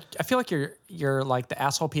 I feel like you're like the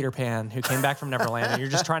asshole Peter Pan who came back from Neverland, and you're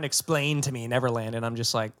just trying to explain to me Neverland, and I'm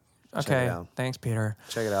just like, okay, thanks, Peter.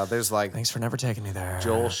 Check it out. There's like thanks for never taking me there.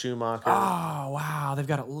 Joel Schumacher. Oh wow, they've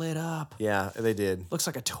got it lit up. Yeah, they did. Looks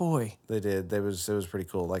like a toy. They did. It was pretty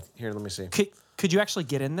cool. Like here, let me see. Could you actually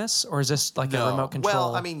get in this, or is this like a remote control?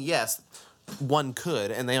 Well, I mean, yes. One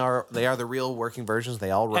could, and they are the real working versions.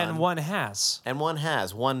 They all run. And one has.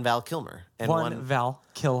 One Val Kilmer. And one Val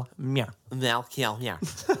Kilmer. Val Kilmer.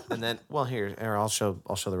 And then, well, here I'll show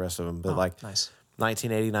the rest of them. But nice.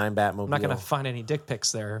 1989 Batmobile. I'm not gonna find any dick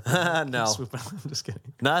pics there. No, I'm just kidding.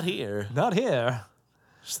 Not here. Not here.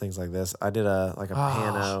 Just things like this. I did a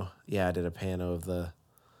pano. Yeah, I did a pano of the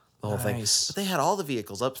whole thing. But they had all the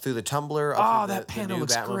vehicles up through the tumbler. Up through that pano the new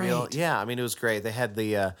looks Batmobile. great. Yeah, I mean it was great. They had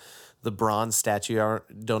the bronze statue. I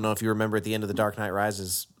don't know if you remember at the end of The Dark Knight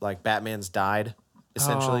Rises, like Batman's died,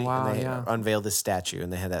 essentially. Wow, and they unveiled this statue,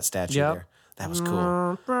 and they had that statue there. That was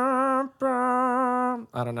cool.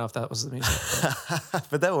 I don't know if that was the music.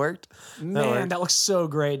 But that worked. That looks so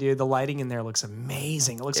great, dude. The lighting in there looks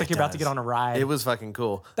amazing. It looks like you're about to get on a ride. It was fucking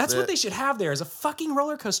cool. That's what they should have there is a fucking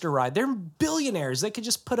roller coaster ride. They're billionaires. They could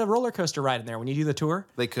just put a roller coaster ride in there when you do the tour.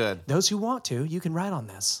 They could. Those who want to, you can ride on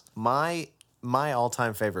this. My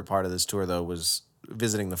all-time favorite part of this tour, though, was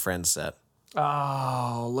visiting the Friends set.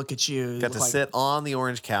 Oh, look at you! Got to sit on the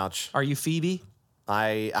orange couch. Are you Phoebe?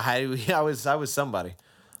 I was somebody.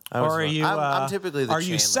 Or are you? I'm typically the. Are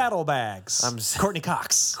you Saddlebags? I'm Courtney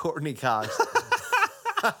Cox. Courtney Cox.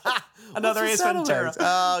 Another Ace Ventura.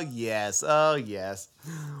 Oh yes. Well,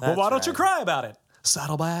 why don't you cry about it?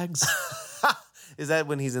 Saddlebags. Is that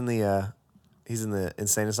when he's in the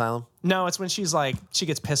insane asylum? No, it's when she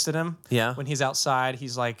gets pissed at him. Yeah. When he's outside,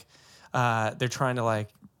 he's like, they're trying to like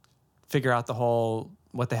figure out the whole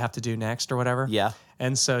what they have to do next or whatever. Yeah.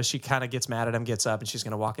 And so she kind of gets mad at him, gets up, and she's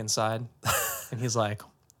gonna walk inside, and he's like,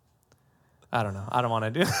 I don't know, I don't want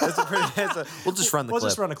to do it. We'll just run the clip. We'll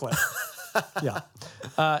just run a clip. Yeah.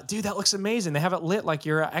 Dude, that looks amazing. They have it lit like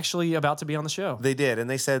you're actually about to be on the show. They did, and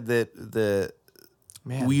they said that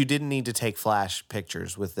you didn't need to take flash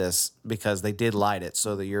pictures with this because they did light it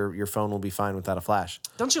so that your phone will be fine without a flash.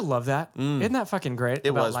 Don't you love that? Isn't that fucking great? It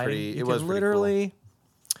about was lighting? pretty. You It can was literally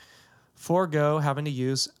forego having to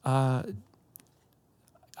use a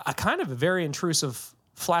kind of a very intrusive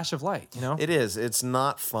flash of light. You know, it is. It's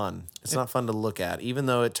not fun. It's not fun to look at, even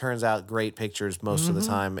though it turns out great pictures most of the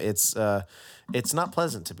time. It's not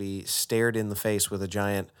pleasant to be stared in the face with a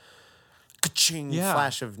giant ka-ching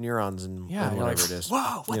flash of neurons and whatever like, it is.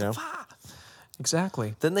 Whoa! What the fuck?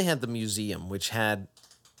 Exactly. Then they had the museum, which had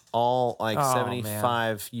all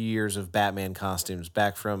 75 years of Batman costumes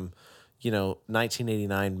back from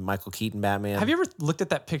 1989 Michael Keaton Batman. Have you ever looked at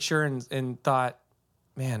that picture and thought,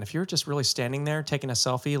 man, if you were just really standing there taking a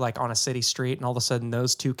selfie like on a city street and all of a sudden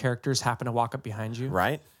those two characters happen to walk up behind you?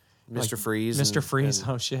 Right? Mr. Freeze. Mr. Freeze.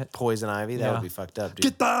 And oh, shit. Poison Ivy. That would be fucked up, dude.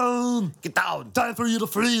 Get down! Get down! Time for you to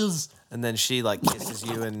freeze! And then she kisses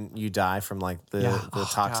you and you die from the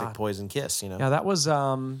toxic poison kiss, Yeah, that was,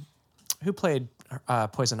 who played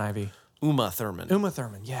Poison Ivy? Uma Thurman. Uma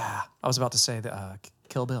Thurman, yeah. I was about to say the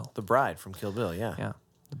Kill Bill. The bride from Kill Bill, yeah. Yeah,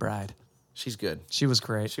 the bride. She's good. She was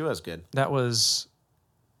great. She was good. That was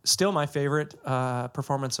still my favorite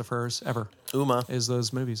performance of hers ever. Uma. Is those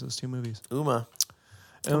two movies. Uma.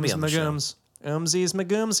 Magooms. Umsies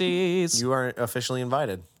Magoomsies. You are officially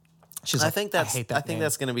invited. She's I like, think that's I hate that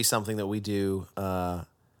that's going to be something that we do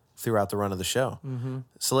throughout the run of the show.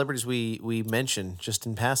 Celebrities we mentioned just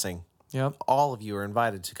in passing. Yep. All of you are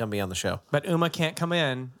invited to come be on the show. But Uma can't come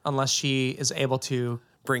in unless she is able to.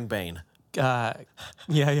 Bring Bane.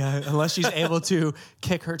 Unless she's able to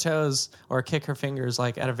kick her toes or kick her fingers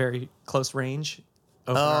like at a very close range.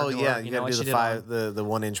 Open our door, You gotta do like the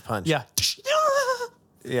 1 inch punch. Yeah.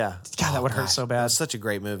 Yeah. God, that would hurt so bad. That's such a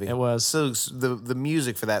great movie. It was. So the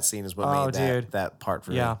music for that scene is what made that part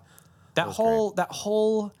for me. Yeah. That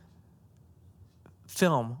whole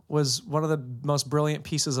film was one of the most brilliant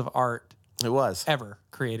pieces of art It was. ever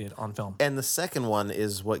created on film. And the second one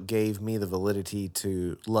is what gave me the validity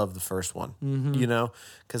to love the first one. You know,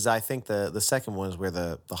 because I think the second one is where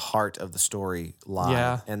the heart of the story lied.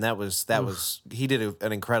 Yeah. And that was he did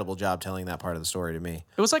an incredible job telling that part of the story to me.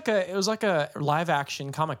 It was like a live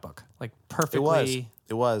action comic book, like perfectly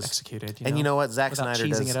It was executed. You know what? Zack without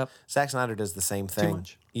Snyder cheesing does. it up. Zack Snyder does the same thing.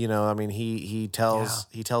 much. You know, I mean, he tells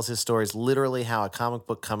his stories literally how a comic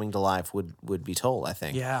book coming to life would be told. I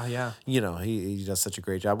think. Yeah. You know, he does such a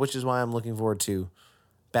great job, which is why I'm looking forward to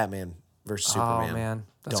Batman versus Superman. Oh man,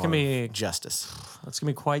 that's Dawn gonna be of Justice. That's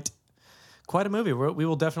gonna be quite a movie. We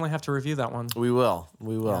will definitely have to review that one. We will.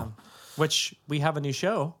 Which we have a new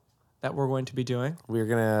show that we're going to be doing. We're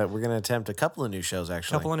gonna attempt a couple of new shows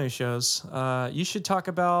actually. A couple of new shows. You should talk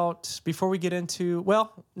about before we get into.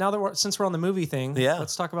 Well, now that since we're on the movie thing,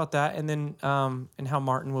 let's talk about that, and then and how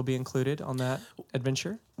Martin will be included on that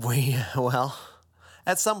adventure.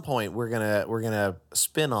 At some point we're gonna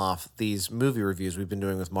spin off these movie reviews we've been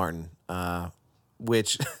doing with Martin,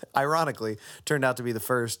 which ironically turned out to be the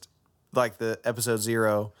first, like the episode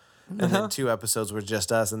 0. And then 2 episodes were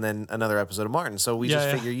just us, and then another episode of Martin. So we just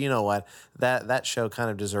figure, you know what, that show kind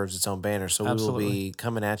of deserves its own banner. So Absolutely. we will be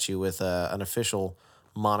coming at you with an official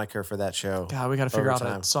moniker for that show. God, we got to figure out over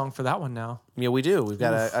a time. song for that one now. Yeah, we do. We've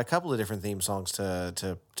got a couple of different theme songs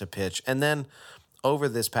to pitch, and then over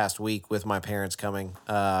this past week with my parents coming,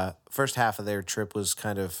 first half of their trip was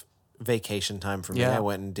kind of vacation time for me. Yeah. I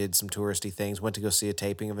went and did some touristy things. Went to go see a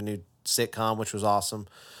taping of a new sitcom, which was awesome.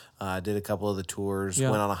 Did a couple of the tours,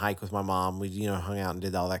 went on a hike with my mom. We, hung out and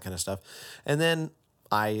did all that kind of stuff. And then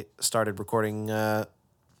I started recording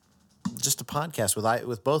just a podcast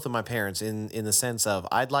with both of my parents in the sense of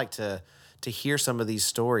I'd like to hear some of these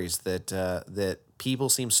stories that people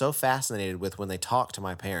seem so fascinated with when they talk to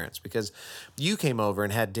my parents, because you came over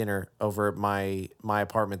and had dinner over at my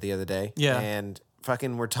apartment the other day. Yeah. And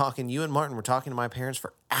fucking you and Martin were talking to my parents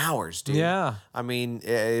for hours, dude. Yeah. I mean,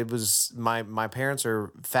 it was my parents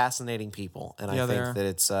are fascinating people, and I think that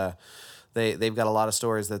it's they've got a lot of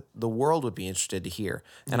stories that the world would be interested to hear.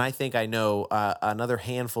 And I think I know another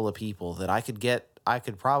handful of people that I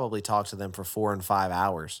could probably talk to them for 4 and 5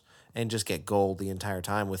 hours and just get gold the entire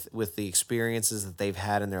time with the experiences that they've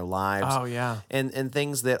had in their lives. Oh yeah. And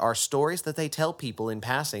things that are stories that they tell people in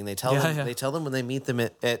passing. They tell them when they meet them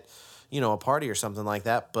at a party or something like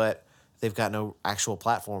that, but they've got no actual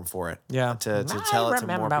platform for it. Yeah. To tell it to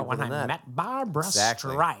more people than that. Met Barbara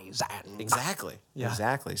Streisand. Exactly. Yeah.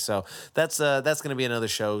 Exactly. So that's going to be another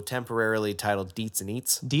show temporarily titled Deets and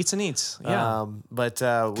Eats. Deets and Eats. Yeah.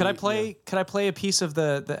 Could I play a piece of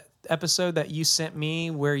the episode that you sent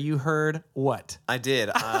me where you heard what? I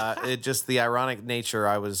did. It just the ironic nature.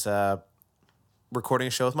 I was recording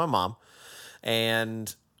a show with my mom,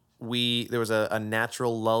 and there was a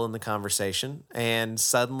natural lull in the conversation, and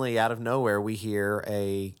suddenly out of nowhere we hear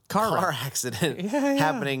a car accident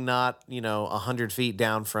happening not 100 feet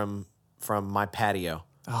down from my patio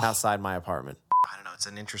outside my apartment. I don't know. It's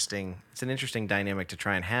an interesting dynamic to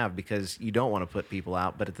try and have, because you don't want to put people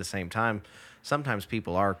out, but at the same time, sometimes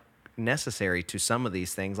people are necessary to some of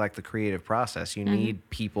these things, like the creative process. You need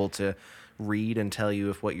people to read and tell you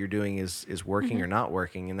if what you're doing is working or not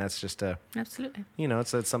working, and that's just absolutely.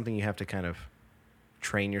 It's something you have to kind of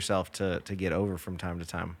train yourself to get over from time to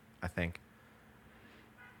time, I think.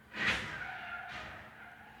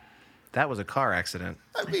 That was a car accident.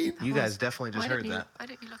 I mean, you guys definitely just heard that. Why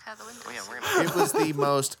don't you look out the window? It was the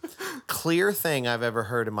most clear thing I've ever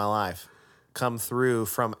heard in my life come through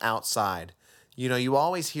from outside. You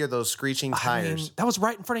always hear those screeching tires. I mean, that was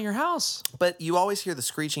right in front of your house. But you always hear the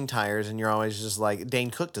screeching tires, and you're always just like, Dane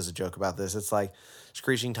Cook does a joke about this. It's like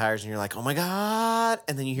screeching tires, and you're like, oh my God.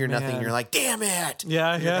 And then you hear nothing, and you're like, damn it.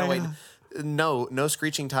 Yeah. No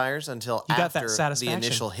screeching tires until you after got that satisfaction. The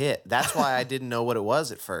initial hit. That's why I didn't know what it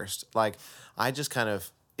was at first. Like, I just kind of,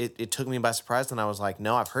 it took me by surprise, and I was like,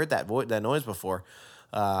 no, I've heard that noise before.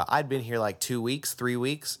 I'd been here like 2 weeks, 3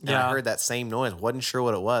 weeks, and I heard that same noise. Wasn't sure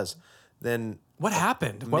what it was. Then What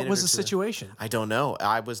happened? What was the situation? I don't know.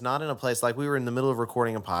 I was not in a place, like we were in the middle of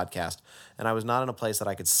recording a podcast, and I was not in a place that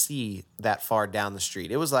I could see that far down the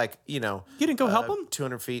street. It was like, You didn't go help him?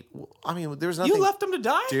 200 feet. I mean, there was nothing. You left him to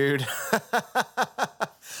die? Dude.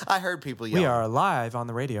 I heard people yelling. We are live on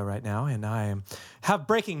the radio right now, and I have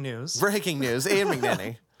breaking news. Breaking news. Ian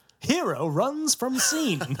McNightmare. Hero runs from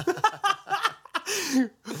scene.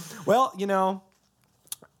 Well,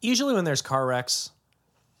 usually when there's car wrecks,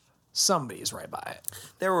 somebody's right by it.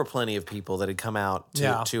 There were plenty of people that had come out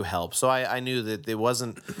to help. So I knew that it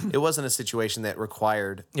wasn't a situation that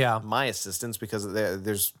required my assistance because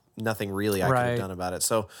there's nothing really I could have done about it.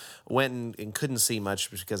 So went and couldn't see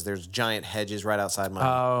much because there's giant hedges right outside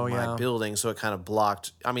my building. So it kind of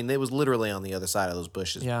blocked. I mean, it was literally on the other side of those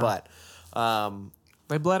bushes. Yeah. But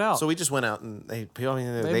they bled out. So we just went out and they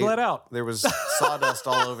bled out. There was sawdust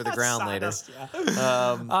all over the ground later.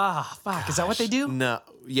 Fuck. Is that what they do? No.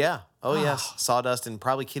 Yeah. Oh, yes. Sawdust and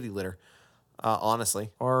probably kitty litter, honestly.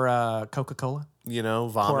 Or Coca-Cola.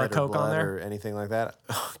 Vomit or Coke blood or anything like that.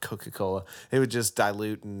 Coca-Cola. It would just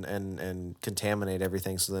dilute and contaminate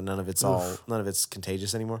everything so that none of it's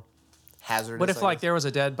contagious anymore. Hazardous. What if there was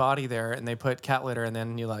a dead body there and they put cat litter and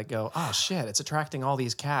then you go, oh shit, it's attracting all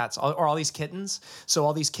these cats or all these kittens. So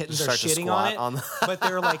all these kittens are shitting on it, but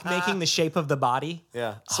they're making the shape of the body.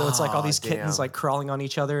 Yeah. So it's all these kittens crawling on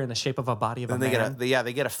each other in the shape of a body of a man. They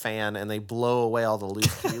get a fan and they blow away all the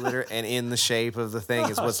loose kitty litter and in the shape of the thing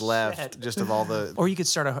is what's left just of all the. Or you could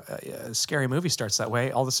start a scary movie starts that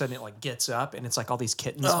way. All of a sudden it gets up and it's all these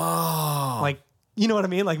kittens. You know what I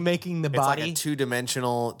mean? Making the body. It's like a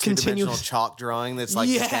two-dimensional chalk drawing that's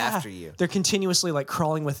just after you. They're continuously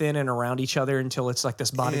crawling within and around each other until it's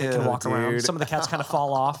this body that can walk around. Some of the cats kind of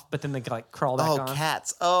fall off, but then they crawl back on. Oh,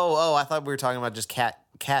 cats. Oh, I thought we were talking about just cat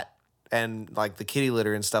and the kitty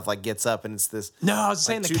litter and stuff gets up and it's this. No, I was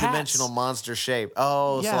saying the two-dimensional monster shape.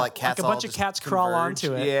 Oh, yeah, so cats a bunch of cats crawl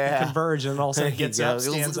onto it, and converge, and all of a sudden it gets up,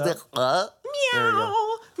 stands up. Meow,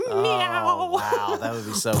 meow. Oh, wow, that would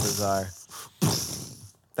be so bizarre.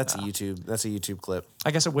 That's a YouTube clip.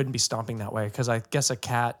 I guess it wouldn't be stomping that way because I guess a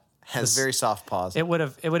cat has very soft paws. It would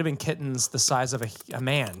have been kittens the size of a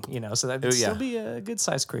man, so that would still be a good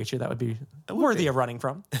sized creature that would be worthy of running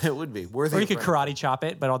from. It would be worthy. Or you could karate chop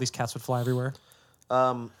it, but all these cats would fly everywhere.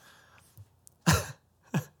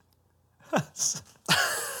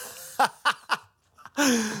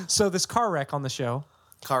 So this car wreck on the show.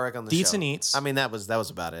 Deets and Eats. I mean, that was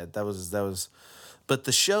about it. That was. But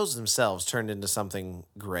the shows themselves turned into something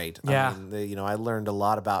great. Yeah. I mean, I learned a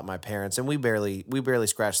lot about my parents, and we barely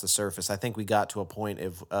scratched the surface. I think we got to a point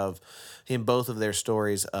of in both of their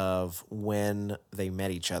stories of when they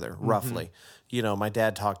met each other, roughly. My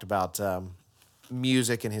dad talked about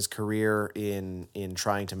music and his career in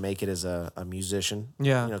trying to make it as a musician.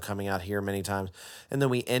 Yeah. Coming out here many times. And then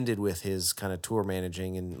we ended with his kind of tour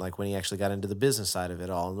managing and when he actually got into the business side of it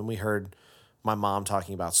all. And then we heard my mom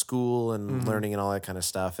talking about school and learning and all that kind of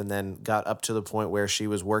stuff, and then got up to the point where she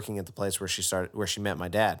was working at the place where she met my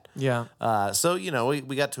dad. Yeah. So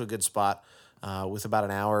we got to a good spot with about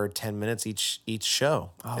an hour, 10 minutes each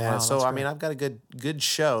show. Oh, wow, so I mean, I've got a good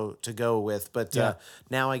show to go with, but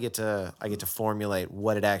now I get to formulate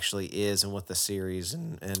what it actually is and what the series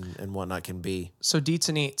and whatnot can be. So Deets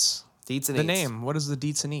and Eats. The name. What is the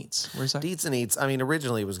Deets and Eats? Where's that? Deets and Eats. I mean,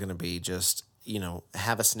 originally it was going to be just.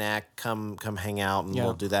 Have a snack, come hang out, and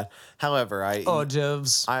we'll do that. However, I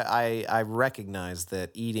recognize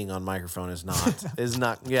that eating on microphone is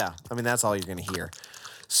not. Yeah, I mean that's all you're going to hear.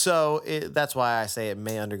 So that's why I say it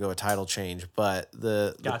may undergo a title change. But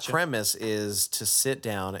the premise is to sit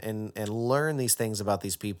down and learn these things about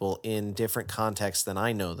these people in different contexts than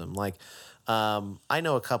I know them. I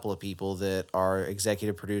know a couple of people that are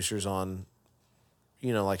executive producers on,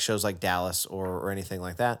 shows like Dallas or anything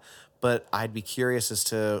like that. But I'd be curious as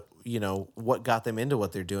to, what got them into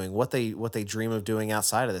what they're doing, what they dream of doing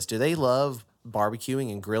outside of this. Do they love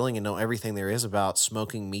barbecuing and grilling and know everything there is about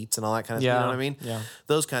smoking meats and all that kind of stuff? You know what I mean? Yeah.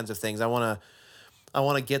 Those kinds of things. I want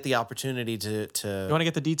to get the opportunity to You want to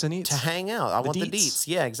get the Deets and Eats? To hang out. I want the deets.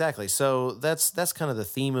 Yeah, exactly. So that's kind of the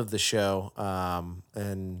theme of the show,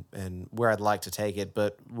 and where I'd like to take it,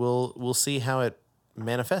 but we'll see how it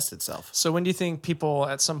manifests itself. So when do you think people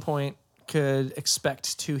at some point could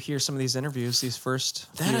expect to hear some of these interviews, these first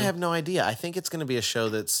few? I have no idea. I think it's going to be a show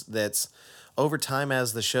that's over time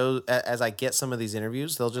as I get some of these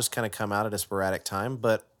interviews, they'll just kind of come out at a sporadic time.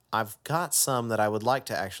 But I've got some that I would like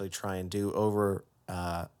to actually try and do over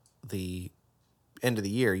the end of the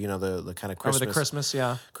year, the kind of Christmas. Over the Christmas,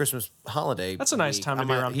 yeah. Christmas holiday. That's a nice time to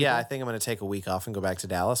be around people. Yeah, I think I'm going to take a week off and go back to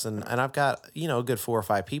Dallas, and I've got a good 4 or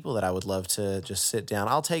 5 people that I would love to just sit down.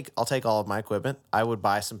 I'll take all of my equipment. I would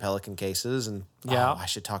buy some Pelican cases, and I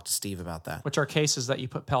should talk to Steve about that. Which are cases that you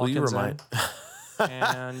put Pelicans in,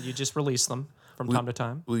 and you just release them from time to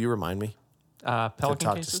time. Will you remind me? Pelican to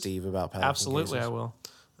talk cases? to Steve about Pelican Absolutely, cases? I will.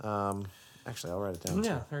 Actually, I'll write it down.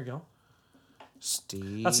 Yeah, there you go.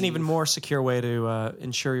 Steve. That's an even more secure way to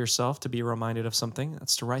ensure yourself to be reminded of something.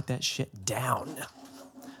 That's to write that shit down.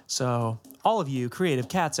 So, all of you creative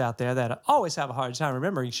cats out there that always have a hard time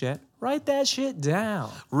remembering shit, write that shit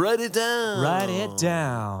down. Write it down. Write it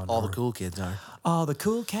down. All the cool kids are. All the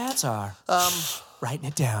cool cats are writing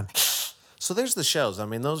it down. So there's the shows. I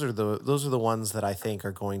mean, those are the ones that I think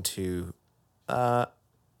are going to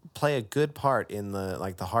play a good part in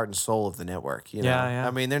the heart and soul of the network. Yeah.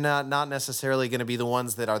 I mean, they're not necessarily going to be the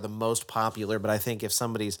ones that are the most popular, but I think if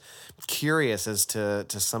somebody's curious as to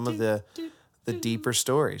some of the deeper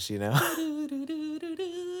stories,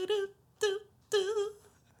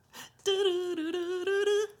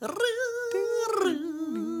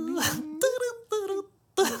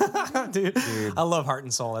 Dude, I love Heart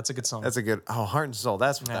and Soul. That's a good song. That's a good Heart and Soul.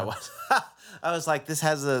 That's what that was. I was like, this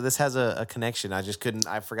has a connection. I just couldn't.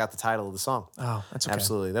 I forgot the title of the song. Oh, that's okay.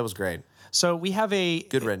 Absolutely, that was great. So we have a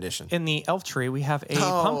good rendition in the elf tree. We have a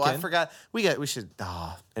pumpkin. I forgot. We should.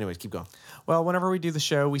 Anyways, keep going. Well, whenever we do the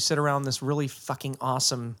show, we sit around this really fucking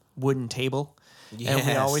awesome wooden table. Yes. And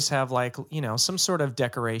we always have some sort of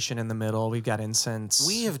decoration in the middle. We've got incense.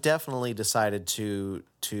 We have definitely decided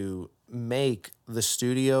to make the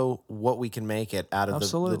studio what we can make it out of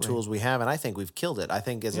the tools we have, and I think we've killed it. I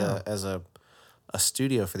think as a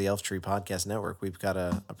studio for the Elf Tree Podcast Network, we've got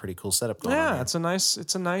a pretty cool setup going on. Yeah, it's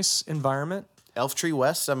a nice environment. Elf Tree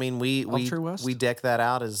West. I mean, we deck that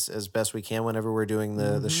out as best we can whenever we're doing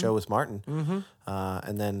the show with Martin. Mm-hmm.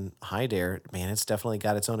 And then Hi Dare, man, it's definitely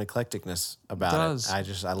got its own eclecticness about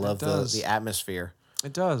it. I love the atmosphere.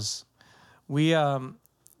 It does. We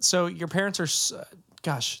so your parents are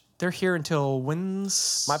they're here until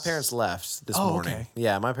when's? My parents left this morning. Okay.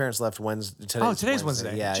 Yeah, my parents left Wednesday. Today's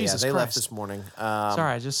Wednesday. Yeah, Jesus they Christ. left this morning.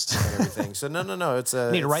 Sorry, I just and everything. So no. It's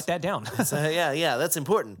need to write that down. Yeah, that's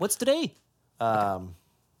important. What's today? Yeah,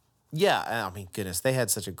 I mean, goodness, they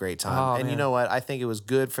had such a great time. Oh, and man. you know what? I think it was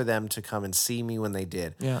good for them to come and see me when they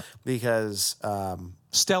did. Yeah. Because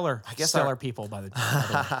stellar people by the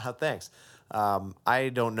way. Thanks.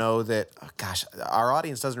 I don't know that. Our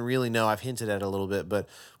audience doesn't really know. I've hinted at it a little bit, but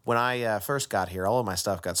when I first got here, all of my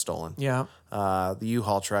stuff got stolen. Yeah. The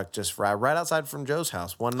U-Haul truck just right outside from Joe's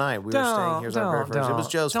house one night. We were staying. Here's our very first. It was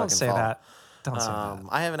Joe's fucking fault. Don't say that.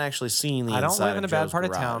 I haven't actually seen the. I don't inside live in a of bad Joe's part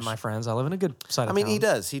garage. of town, my friends. I live in a good side of town. I mean, he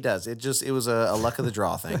does. It was a luck of the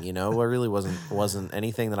draw thing, It really wasn't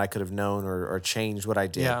anything that I could have known or changed what I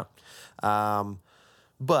did. Yeah.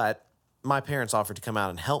 But my parents offered to come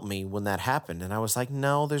out and help me when that happened, and I was like,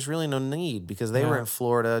 no, there's really no need because they were in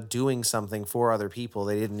Florida doing something for other people.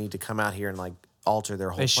 They didn't need to come out here and alter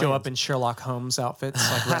their whole. They show up in Sherlock Holmes outfits,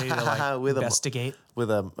 ready to investigate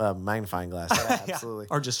with a magnifying glass. Yeah, absolutely,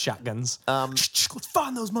 or just shotguns. Let's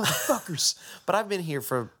find those motherfuckers. But I've been here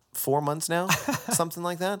for 4 months now, something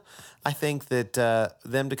like that. I think that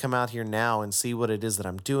them to come out here now and see what it is that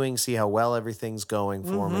I'm doing, see how well everything's going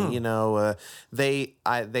for me.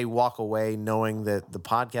 They walk away knowing that the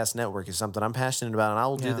podcast network is something I'm passionate about, and I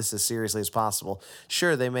will do this as seriously as possible.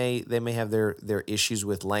 Sure, they may have their issues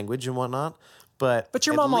with language and whatnot. But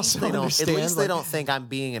your mom also understands. At least they don't think I'm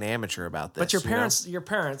being an amateur about this. But your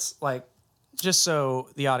parents, just so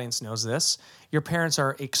the audience knows this, your parents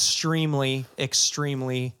are extremely,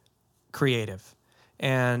 extremely creative,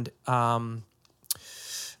 and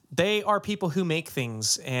they are people who make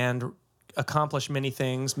things and accomplish many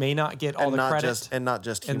things. May not get all the credit and not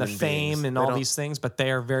just and the fame beings. and all these things, but they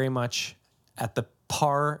are very much at the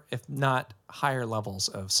par, if not higher levels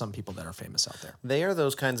of some people that are famous out there. They are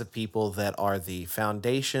those kinds of people that are the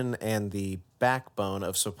foundation and the backbone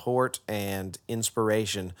of support and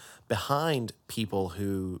inspiration behind people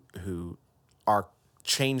who are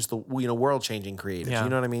world changing creatives. Yeah. You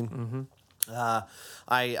know what I mean? Mm-hmm.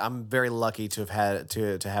 I'm very lucky to have had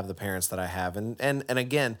to have the parents that I have, and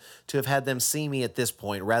again to have had them see me at this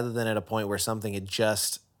point rather than at a point where something had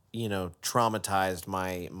just traumatized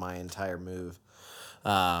my entire move.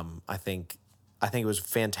 I think it was a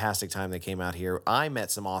fantastic time they came out here. I met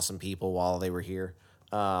some awesome people while they were here.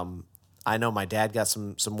 I know my dad got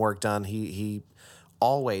some work done. He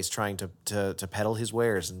always trying to peddle his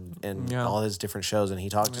wares and all his different shows, and he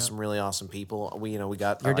talked to some really awesome people. We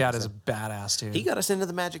got Your dad is a badass, dude. He got us into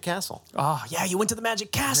the Magic Castle. Oh yeah, you went to the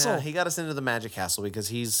Magic Castle. Yeah, he got us into the Magic Castle because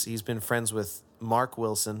he's been friends with Mark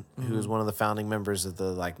Wilson, who is one of the founding members of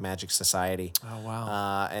the Magic Society. Oh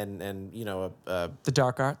wow. And the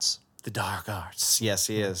Dark Arts. The Dark Arts. Yes,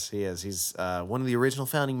 he is. He is. He's one of the original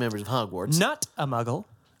founding members of Hogwarts. Not a Muggle.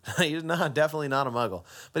 He's definitely not a Muggle,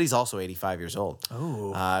 but he's also 85 years old. Oh,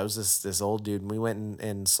 it was this old dude, and we went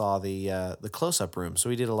and saw the close-up room. So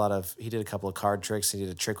he did a couple of card tricks. He did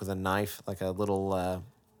a trick with a knife, like a little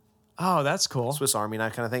oh, that's cool. Swiss Army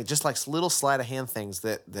knife kind of thing, just like little sleight of hand things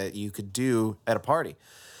that you could do at a party.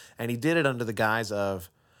 And he did it under the guise of,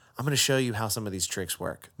 I'm going to show you how some of these tricks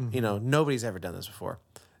work. Mm-hmm. Nobody's ever done this before.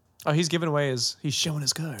 Oh, he's he's showing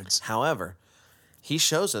his cards. However, he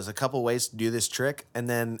shows us a couple ways to do this trick, and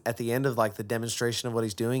then at the end of the demonstration of what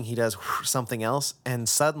he's doing, he does something else, and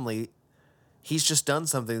suddenly he's just done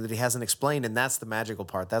something that he hasn't explained, and that's the magical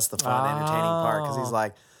part. That's the fun, entertaining part, because he's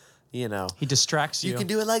like, he distracts you. You can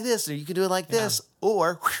do it like this, or you can do it like this,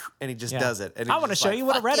 or and he just does it. And I want to show you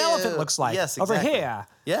what a red elephant looks like. Yes, exactly. Over here.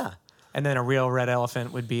 Yeah. And then a real red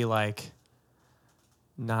elephant would be like,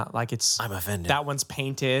 not like it's. I'm offended. That one's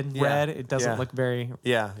painted red. It doesn't look very.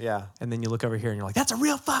 Yeah, yeah. And then you look over here and you're like, that's a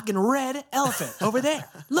real fucking red elephant over there.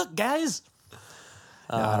 Look, guys.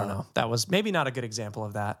 I don't know. That was maybe not a good example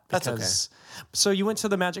of that. That's okay. So you went to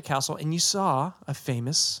the Magic Castle and you saw a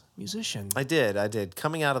famous musician. I did.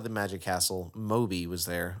 Coming out of the Magic Castle, Moby was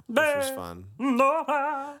there, which was fun.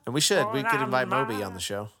 And we could invite Moby on the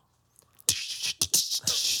show.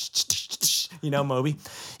 You know Moby.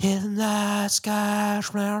 In the sky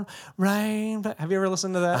round rain. Have you ever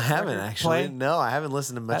listened to that? I haven't actually. Play? No, I haven't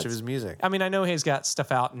listened to much of his music. I mean, I know he's got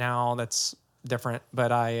stuff out now that's different, but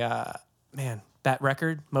that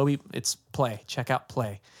record, Moby, it's Play. Check out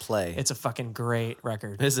Play. Play. It's a fucking great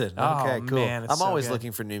record. Is it? Okay, cool. Man, I'm always good.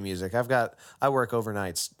 looking for new music. I work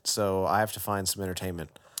overnights, so I have to find some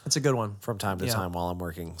entertainment. It's a good one. From time to time while I'm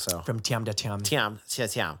working. So from time to time.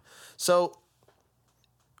 Tiam. So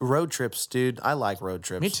road trips, dude. I like road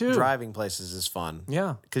trips. Me too. Driving places is fun.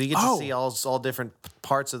 Yeah. Because you get to see all different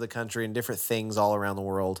parts of the country and different things all around the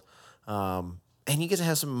world. And you get to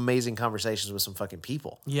have some amazing conversations with some fucking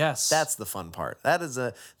people. Yes. That's the fun part.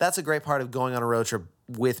 That's a great part of going on a road trip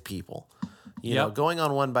with people. You know, going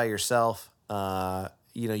on one by yourself,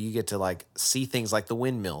 you get to see things like the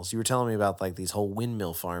windmills. You were telling me about these whole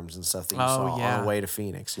windmill farms and stuff that you saw on the way to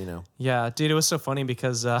Phoenix, Yeah, dude, it was so funny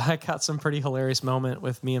because I got some pretty hilarious moment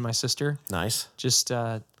with me and my sister. Nice. Just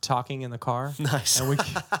talking in the car. Nice. And we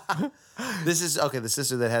This is the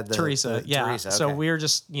sister that had the Teresa. Teresa, okay. So we were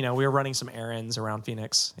just, we were running some errands around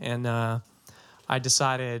Phoenix, and I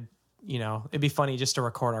decided, it'd be funny just to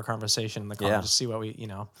record our conversation in the car, and just see what we,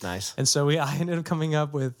 Nice. And so I ended up coming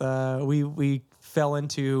up with we fell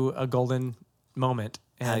into a golden moment,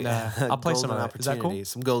 and I'll play some of it. Is that cool?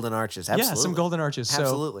 Some golden arches. Absolutely. Yeah, some golden arches.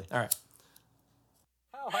 Absolutely. So, all right.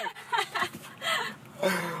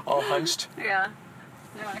 All hunched. Yeah.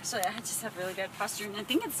 No, actually, I just have really good posture, and I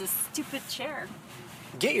think it's this stupid chair.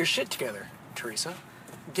 Get your shit together, Teresa.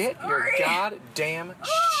 Get your goddamn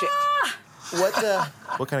shit. What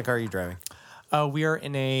kind of car are you driving? We are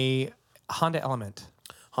in a Honda Element.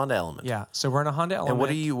 Honda Element. Yeah, so we're in a Honda Element.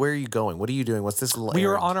 And where are you going? What are you doing? What's this? We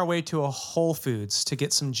were on our way to a Whole Foods to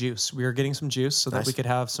get some juice. We were getting some juice so that we could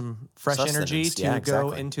have some fresh energy to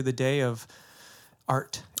go into the day of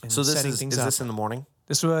art and setting things up. Is this in the morning?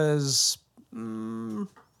 This was, it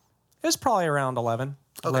was probably around 11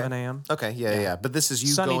 a.m. Okay, yeah. But this is you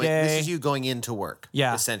Sunny going. day. This is you going into work.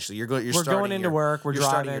 Yeah, essentially, we're going into work. We're driving.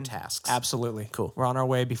 Starting your tasks. Absolutely, cool. We're on our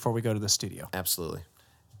way before we go to the studio. Absolutely.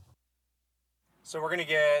 So we're gonna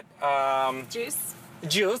get Juice.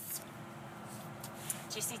 Juice.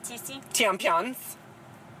 Juicy TC. Champions.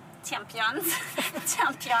 Champions.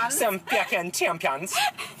 Champions. Some fucking champions.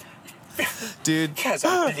 Dude,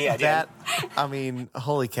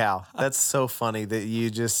 holy cow. That's so funny that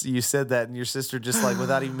you said that and your sister just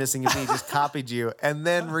without even missing a beat just copied you and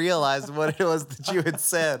then realized what it was that you had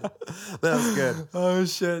said. That was good. Oh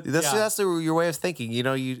shit. That's your way of thinking.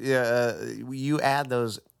 You add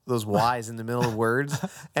those Y's in the middle of words,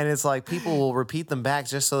 and it's like people will repeat them back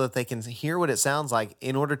just so that they can hear what it sounds like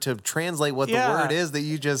in order to translate what the word is that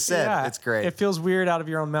you just said. Yeah. It's great. It feels weird out of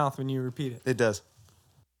your own mouth when you repeat it. It does.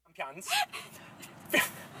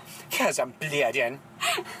 Because I'm bleeding.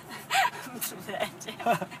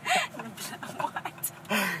 What?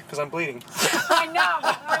 Because I'm bleeding. I know.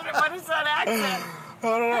 What is that accent? I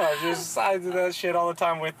don't know. I do that shit all the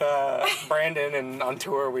time with Brandon, and on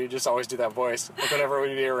tour we just always do that voice. Whenever we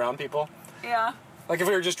be around people. Yeah. Like if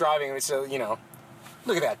we were just driving, we'd say,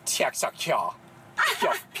 look at that Texas car.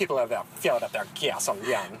 People over there filled up their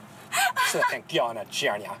gasoline. Så jag tänkte jag när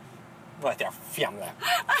Jernia var där family.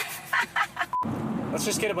 Let's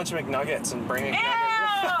just get a bunch of McNuggets and bring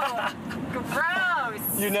McNuggets. Ew! Gross!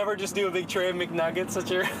 You never just do a big tray of McNuggets at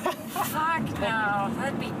your... Fuck no,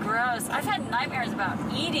 that'd be gross. I've had nightmares about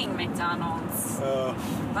eating McDonald's.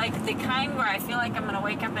 Like the kind where I feel like I'm gonna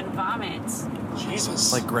wake up and vomit.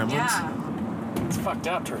 Jesus. Like Gremlins? Yeah. It's fucked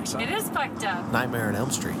up, Teresa. It is fucked up. Nightmare on Elm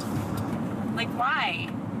Street. Like why?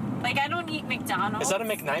 Like I don't eat McDonald's. Is that a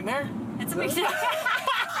McNightmare? It's a McDonald's.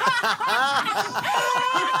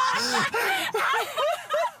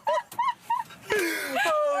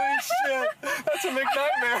 Holy shit. That's a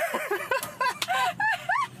McNightmare.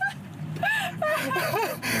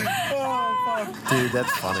 Oh, fuck. Dude,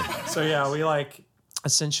 that's funny. So yeah, we like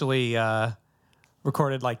essentially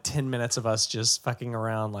recorded like 10 minutes of us just fucking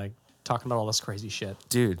around, like talking about all this crazy shit.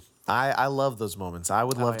 Dude, I love those moments. I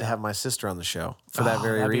would love to yeah. have my sister on the show for that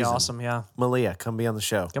very that'd reason. be awesome, yeah. Malia, come be on the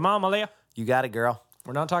show. Come on, Malia. You got it, girl.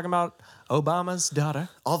 We're not talking about Obama's daughter.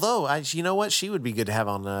 Although, you know what? She would be good to have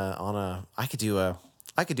on a. I could do a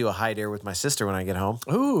high dare with my sister when I get home.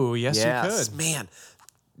 Ooh, yes, you could. Man,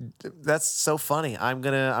 that's so funny. I'm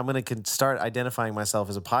gonna start identifying myself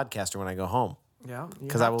as a podcaster when I go home. Yeah,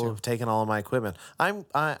 because I will have taken all of my equipment.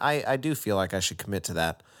 I do feel like I should commit to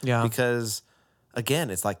that. Yeah, because again,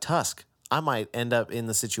 it's like Tusk. I might end up in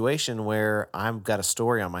the situation where I've got a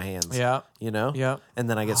story on my hands. Yeah. Yeah. And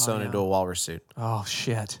then I get sewn into a walrus suit. Oh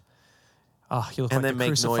shit. Oh, you look and like then a make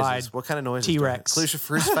crucified noises. What kind of noises? T-Rex.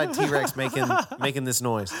 Crucified T-Rex making this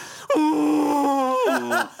noise.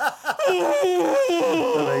 That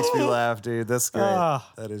makes me laugh, dude. That's great.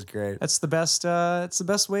 That is great. That's the best. It's the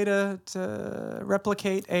best way to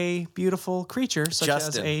replicate a beautiful creature such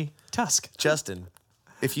as a tusk. Justin,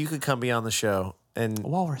 if you could come be on the show and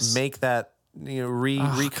walrus. Make that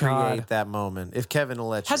recreate that moment, if Kevin will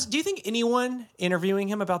let you. Do you think anyone interviewing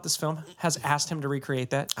him about this film has asked him to recreate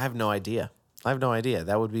that? I have no idea.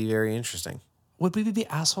 That would be very interesting. Would we be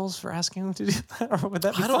assholes for asking him to do that, or would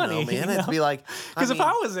that be funny? I don't know, man. It'd be like, because if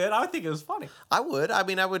I was it, I would think it was funny. I would. I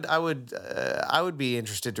mean, I would be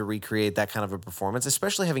interested to recreate that kind of a performance,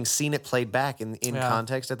 especially having seen it played back in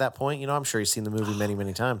context at that point. I'm sure he's seen the movie many,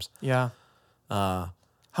 many times. Yeah. How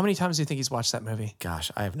many times do you think he's watched that movie? Gosh,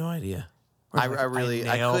 I have no idea. I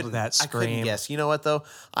nailed that scream. I couldn't guess. You know what though?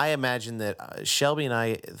 I imagine that Shelby and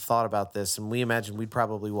I thought about this, and we imagined we'd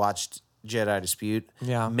probably watched Jedi Dispute,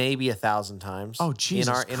 maybe 1,000 times. Oh,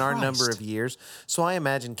 Jesus in our number of years. So I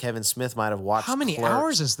imagine Kevin Smith might have watched. How many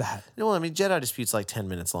hours is that? Well, I mean, Jedi Dispute's like 10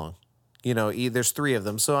 minutes long. There's 3 of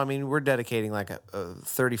them. So I mean, we're dedicating like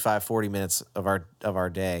 35, 40 minutes of our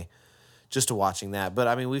day just to watching that. But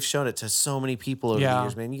I mean, we've shown it to so many people over the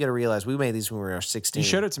years, man. You got to realize we made these when we were 16. You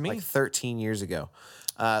showed it to me like 13 years ago.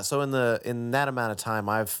 So in that amount of time,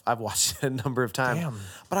 I've watched it a number of times. Damn.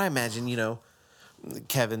 But I imagine,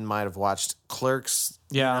 Kevin might have watched Clerks,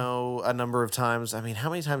 a number of times. I mean,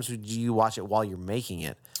 how many times would you watch it while you're making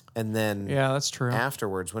it? And then that's true.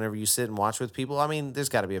 Afterwards, whenever you sit and watch with people, I mean, there's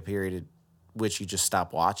got to be a period at which you just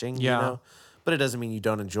stop watching, But it doesn't mean you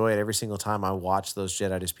don't enjoy it. Every single time I watch those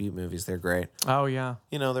Jedi Dispute movies, they're great. Oh, yeah.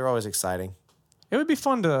 They're always exciting. It would be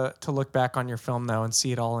fun to look back on your film, though, and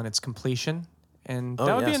see it all in its completion. And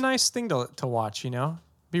that would be a nice thing to watch,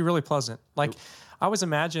 Be really pleasant. Like, I always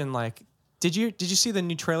imagine, like, did you see the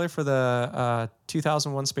new trailer for the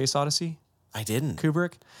 2001 Space Odyssey? I didn't.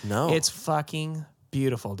 Kubrick? No. It's fucking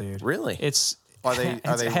beautiful, dude. Really? Are they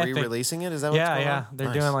re-releasing it? Is that what's going on? Yeah.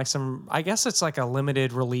 They're doing like I guess it's like a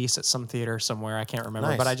limited release at some theater somewhere. I can't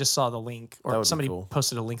remember, but I just saw the link, or somebody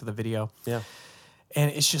posted a link of the video. Yeah. And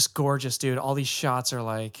it's just gorgeous, dude. All these shots are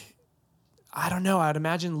like, I don't know. I'd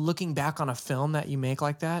imagine looking back on a film that you make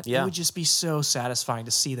like that, it would just be so satisfying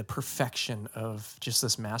to see the perfection of just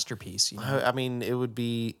this masterpiece. I mean, it would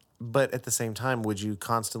be, but at the same time, would you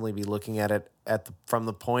constantly be looking at it from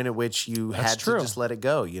the point at which you had to just let it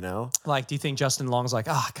go, Like, do you think Justin Long's like,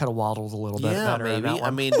 I could have waddled a little bit better? Yeah, maybe.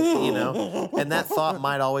 I mean, and that thought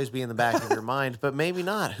might always be in the back of your mind, but maybe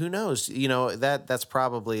not. Who knows? That's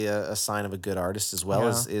probably a sign of a good artist as well,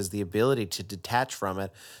 is the ability to detach from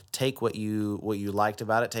it, take what you liked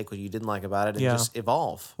about it, take what you didn't like about it, and just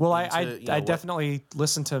evolve. Well, I definitely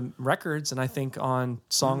listen to records, and I think on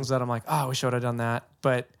songs that I'm like, I wish I would have done that,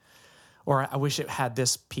 or I wish it had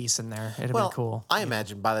this piece in there. It'd have been cool. I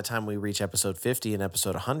imagine by the time we reach episode 50 and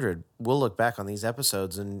episode 100, we'll look back on these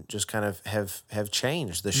episodes and just kind of have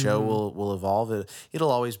changed. The show will evolve.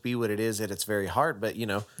 It'll always be what it is at its very heart, but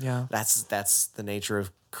that's the nature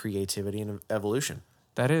of creativity and evolution.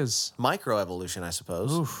 That is microevolution, I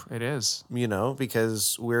suppose. Oof, it is. You know,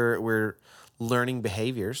 because we're learning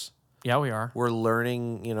behaviors. Yeah, we are. We're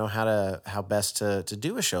learning, you know, how best to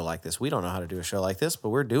do a show like this. We don't know how to do a show like this, but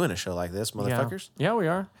we're doing a show like this, motherfuckers. Yeah, we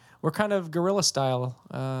are. We're kind of guerrilla style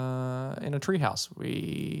in a treehouse.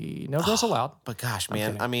 We no girls allowed. But gosh,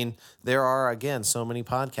 man, I mean, there are again so many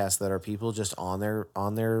podcasts that are people just on their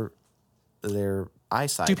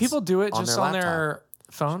eyesight. Do people do it just on their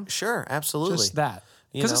phone? Sure, absolutely. Just that.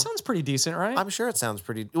 Because it sounds pretty decent, right? I'm sure it sounds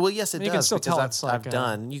pretty... Well, yes, it does. You can still because tell it's like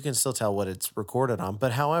you can still tell what it's recorded on.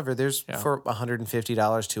 But however, there's for $150,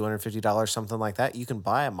 $250, something like that, you can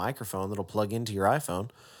buy a microphone that'll plug into your iPhone.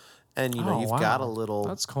 And, you know, you've got a little...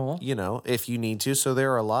 That's cool. You know, if you need to. So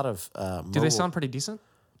there are a lot of... Do they sound pretty decent?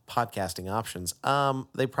 Podcasting options.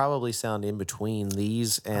 They probably sound in between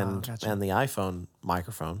these and the iPhone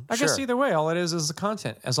microphone. I guess either way, all it is the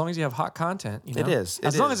content. As long as you have hot content, you know? It is.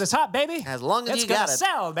 As long as it's hot, baby. As long as you got it. It's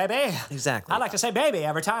gonna sell, baby. Exactly. I like to say baby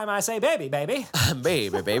every time I say baby, baby.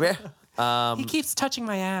 baby. He keeps touching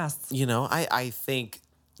my ass. You know, I think,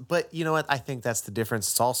 but you know what? I think that's the difference.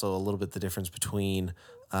 It's also a little bit the difference between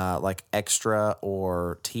like Extra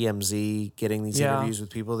or TMZ getting these interviews with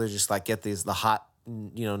people. They're just like, get the hot,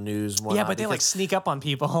 you know, news and whatnot. Yeah, but they like sneak up on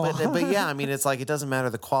people. But yeah, I mean, it's like it doesn't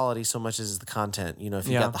matter the quality so much as the content. You know, if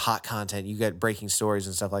you got the hot content, you get breaking stories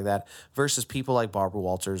and stuff like that. Versus people like Barbara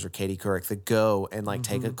Walters or Katie Couric that go and like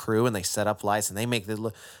take a crew and they set up lights and they make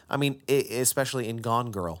the. I mean, especially in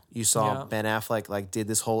Gone Girl, you saw Ben Affleck like did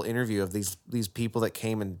this whole interview of these people that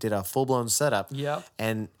came and did a full blown setup. Yep.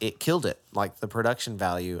 And it killed it. Like the production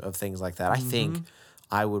value of things like that. I think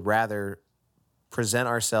I would rather present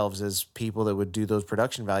ourselves as people that would do those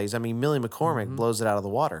production values. I mean, Millie McCormick blows it out of the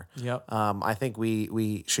water. Yep. I think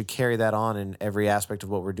we should carry that on in every aspect of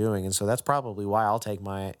what we're doing, and so that's probably why I'll take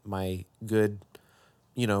my good,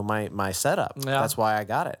 you know, my setup. Yeah. That's why I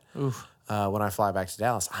got it. Oof. When I fly back to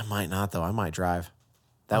Dallas, I might not though. I might drive.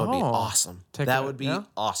 That would be awesome. That would be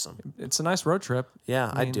awesome. It's a nice road trip.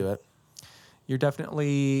 Yeah, I'd do it. You're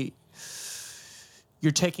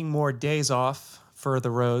taking more days off for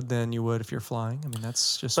the road than you would if you're flying. I mean,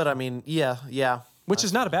 that's just... But I mean, yeah. Which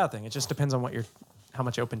is not a bad thing. It just depends on how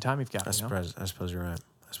much open time you've got. I suppose you're right.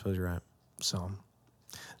 So,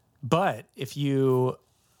 but if you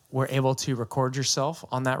were able to record yourself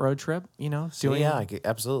on that road trip, you know,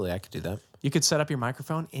 absolutely, I could do that. You could set up your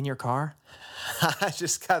microphone in your car. I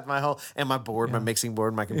just got my board, my mixing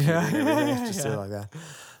board, my computer, and everything. Just do it like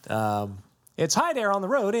that. It's high there on the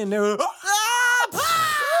road, and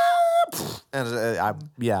and I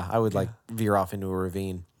would like veer off into a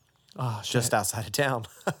ravine, just outside of town.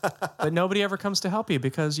 But nobody ever comes to help you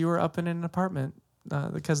because you were up in an apartment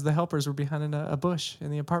because the helpers were behind a bush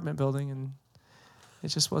in the apartment building, and it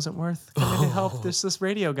just wasn't worth coming to help this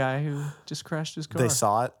radio guy who just crashed his car. They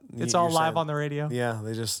saw it. It's all live on the radio. Yeah,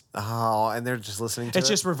 they just and they're just listening to it. It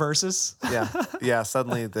just reverses. Yeah.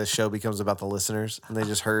 Suddenly the show becomes about the listeners, and they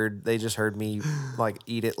just heard me like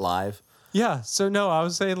eat it live. Yeah. So no, I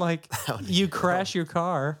was saying like you crash your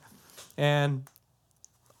car, and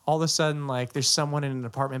all of a sudden like there's someone in an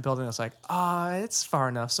apartment building that's like, it's far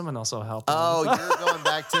enough. Someone else will help. Oh, you're going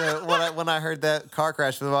back to when I heard that car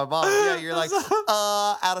crash with my mom. Yeah, you're like,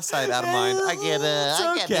 out of sight, out of mind. I get it.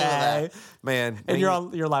 I can't deal with that, man. And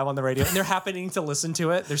you're live on the radio, and they're happening to listen to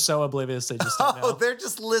it. They're so oblivious they just don't know. They're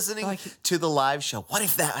just listening to the live show. What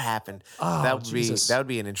if that happened? That would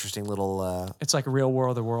be an interesting little. It's like a real War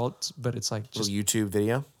of the Worlds, but it's like just little YouTube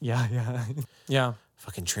video. Yeah.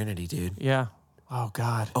 Fucking Trinity, dude. Yeah. Oh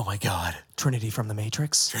God. Oh my God. Trinity from the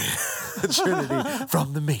Matrix. Trinity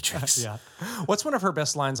from the Matrix. Yeah. What's one of her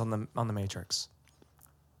best lines on the Matrix?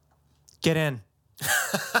 Get in.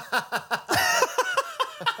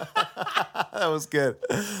 That was good.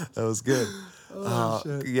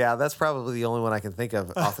 Shit. Yeah, that's probably the only one I can think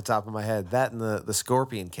of off the top of my head. That and the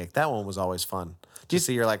scorpion kick. That one was always fun. Do you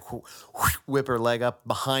see her like whip her leg up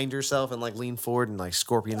behind herself and like lean forward and like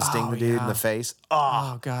scorpion sting the dude in the face?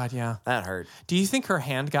 Oh God, yeah. That hurt. Do you think her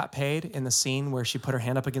hand got paid in the scene where she put her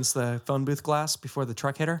hand up against the phone booth glass before the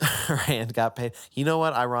truck hit her? Her hand got paid. You know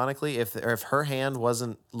what? Ironically, if her hand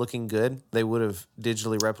wasn't looking good, they would have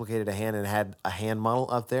digitally replicated a hand and had a hand model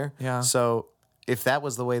up there. Yeah. So if that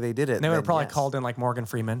was the way they did it, they would have probably called in like Morgan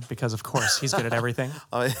Freeman because, of course, he's good at everything.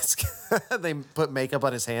 They put makeup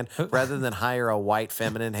on his hand rather than hire a white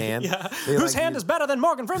feminine hand. Yeah. Whose hand is better than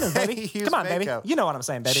Morgan Freeman, baby? Come on, makeup. baby. You know what I'm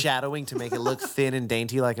saying, baby. Shadowing to make it look thin and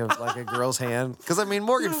dainty like a girl's hand. Because I mean,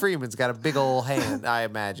 Morgan Freeman's got a big old hand. I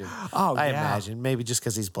imagine. I imagine maybe just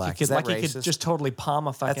because he's black. He could just totally palm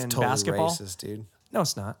a fucking That's totally basketball. Racist, dude. No,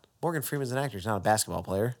 it's not. Morgan Freeman's an actor. He's not a basketball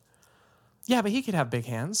player. Yeah, but he could have big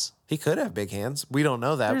hands. He could have big hands. We don't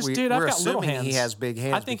know that. Dude, I've got little hands. He has big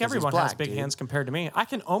hands. I think everyone has big hands compared to me. I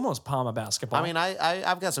can almost palm a basketball. I mean,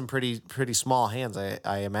 I've got some pretty small hands.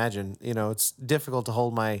 I imagine. You know, it's difficult to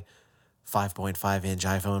hold my 5.5 inch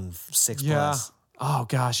iPhone 6 Plus. Oh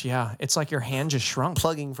gosh, yeah. It's like your hand just shrunk.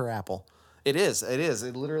 Plugging for Apple. It is.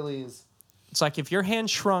 It literally is. It's like if your hand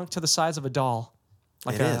shrunk to the size of a doll,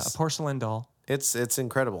 like a porcelain doll. It's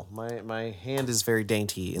incredible. My hand is very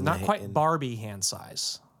dainty. Not quite Barbie hand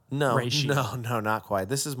size. No, ratio. no, not quite.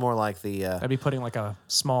 This is more like the. I'd be putting like a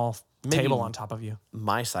small table on top of you.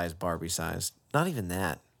 My size, Barbie size. Not even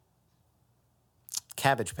that.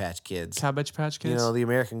 Cabbage Patch Kids. Cabbage Patch Kids. You know, the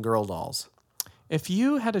American Girl dolls. If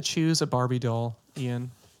you had to choose a Barbie doll,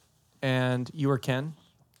 Ian, and you were Ken,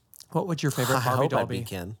 what would your favorite Barbie doll be?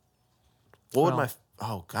 Ken. What would my?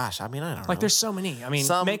 Oh gosh, I mean, I don't know. Like, there's so many. I mean,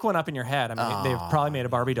 make one up in your head. I mean, they've probably made a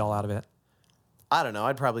Barbie doll out of it. I don't know.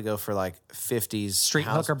 I'd probably go for like 50s street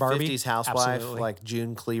hooker Barbie, 50s housewife, Absolutely. Like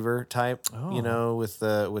June Cleaver type. Oh. You know, with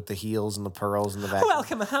the heels and the pearls in the back.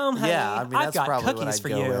 Welcome home, honey. Yeah, I mean, I've that's got probably cookies what I'd for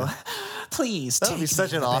go you. with. Please, that would be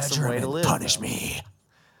such an awesome way to live. Punish me.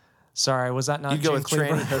 Sorry, was that not You'd June go with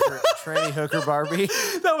Cleaver? tranny hooker Barbie.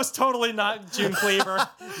 That was totally not June Cleaver.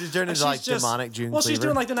 She's turned into like demonic June Cleaver. Well, she's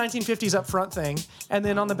doing like the 1950s up front thing, and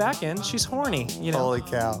then on the back end, she's horny. You know. Holy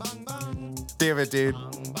cow! Damn it, dude.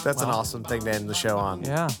 That's an awesome thing to end the show on.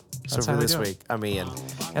 Yeah. So for this week, I'm Ian.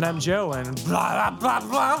 And I'm Joe, and blah, blah,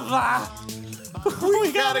 blah, blah, blah.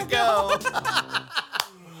 We gotta go.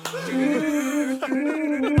 Bang,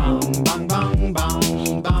 bang, bang,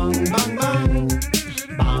 bang, bang, bang, bang.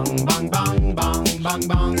 Bang, bang, bang, bang, bang,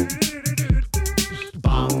 bang.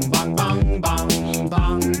 Bang, bang, bang, bang, bang,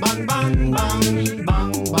 bang, bang, bang,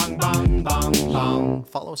 bang, bang, bang, bang.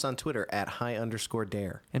 Follow us on Twitter at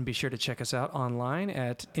 @high_dare. And be sure to check us out online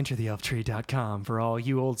at entertheelftree.com for all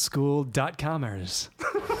you old school .comers.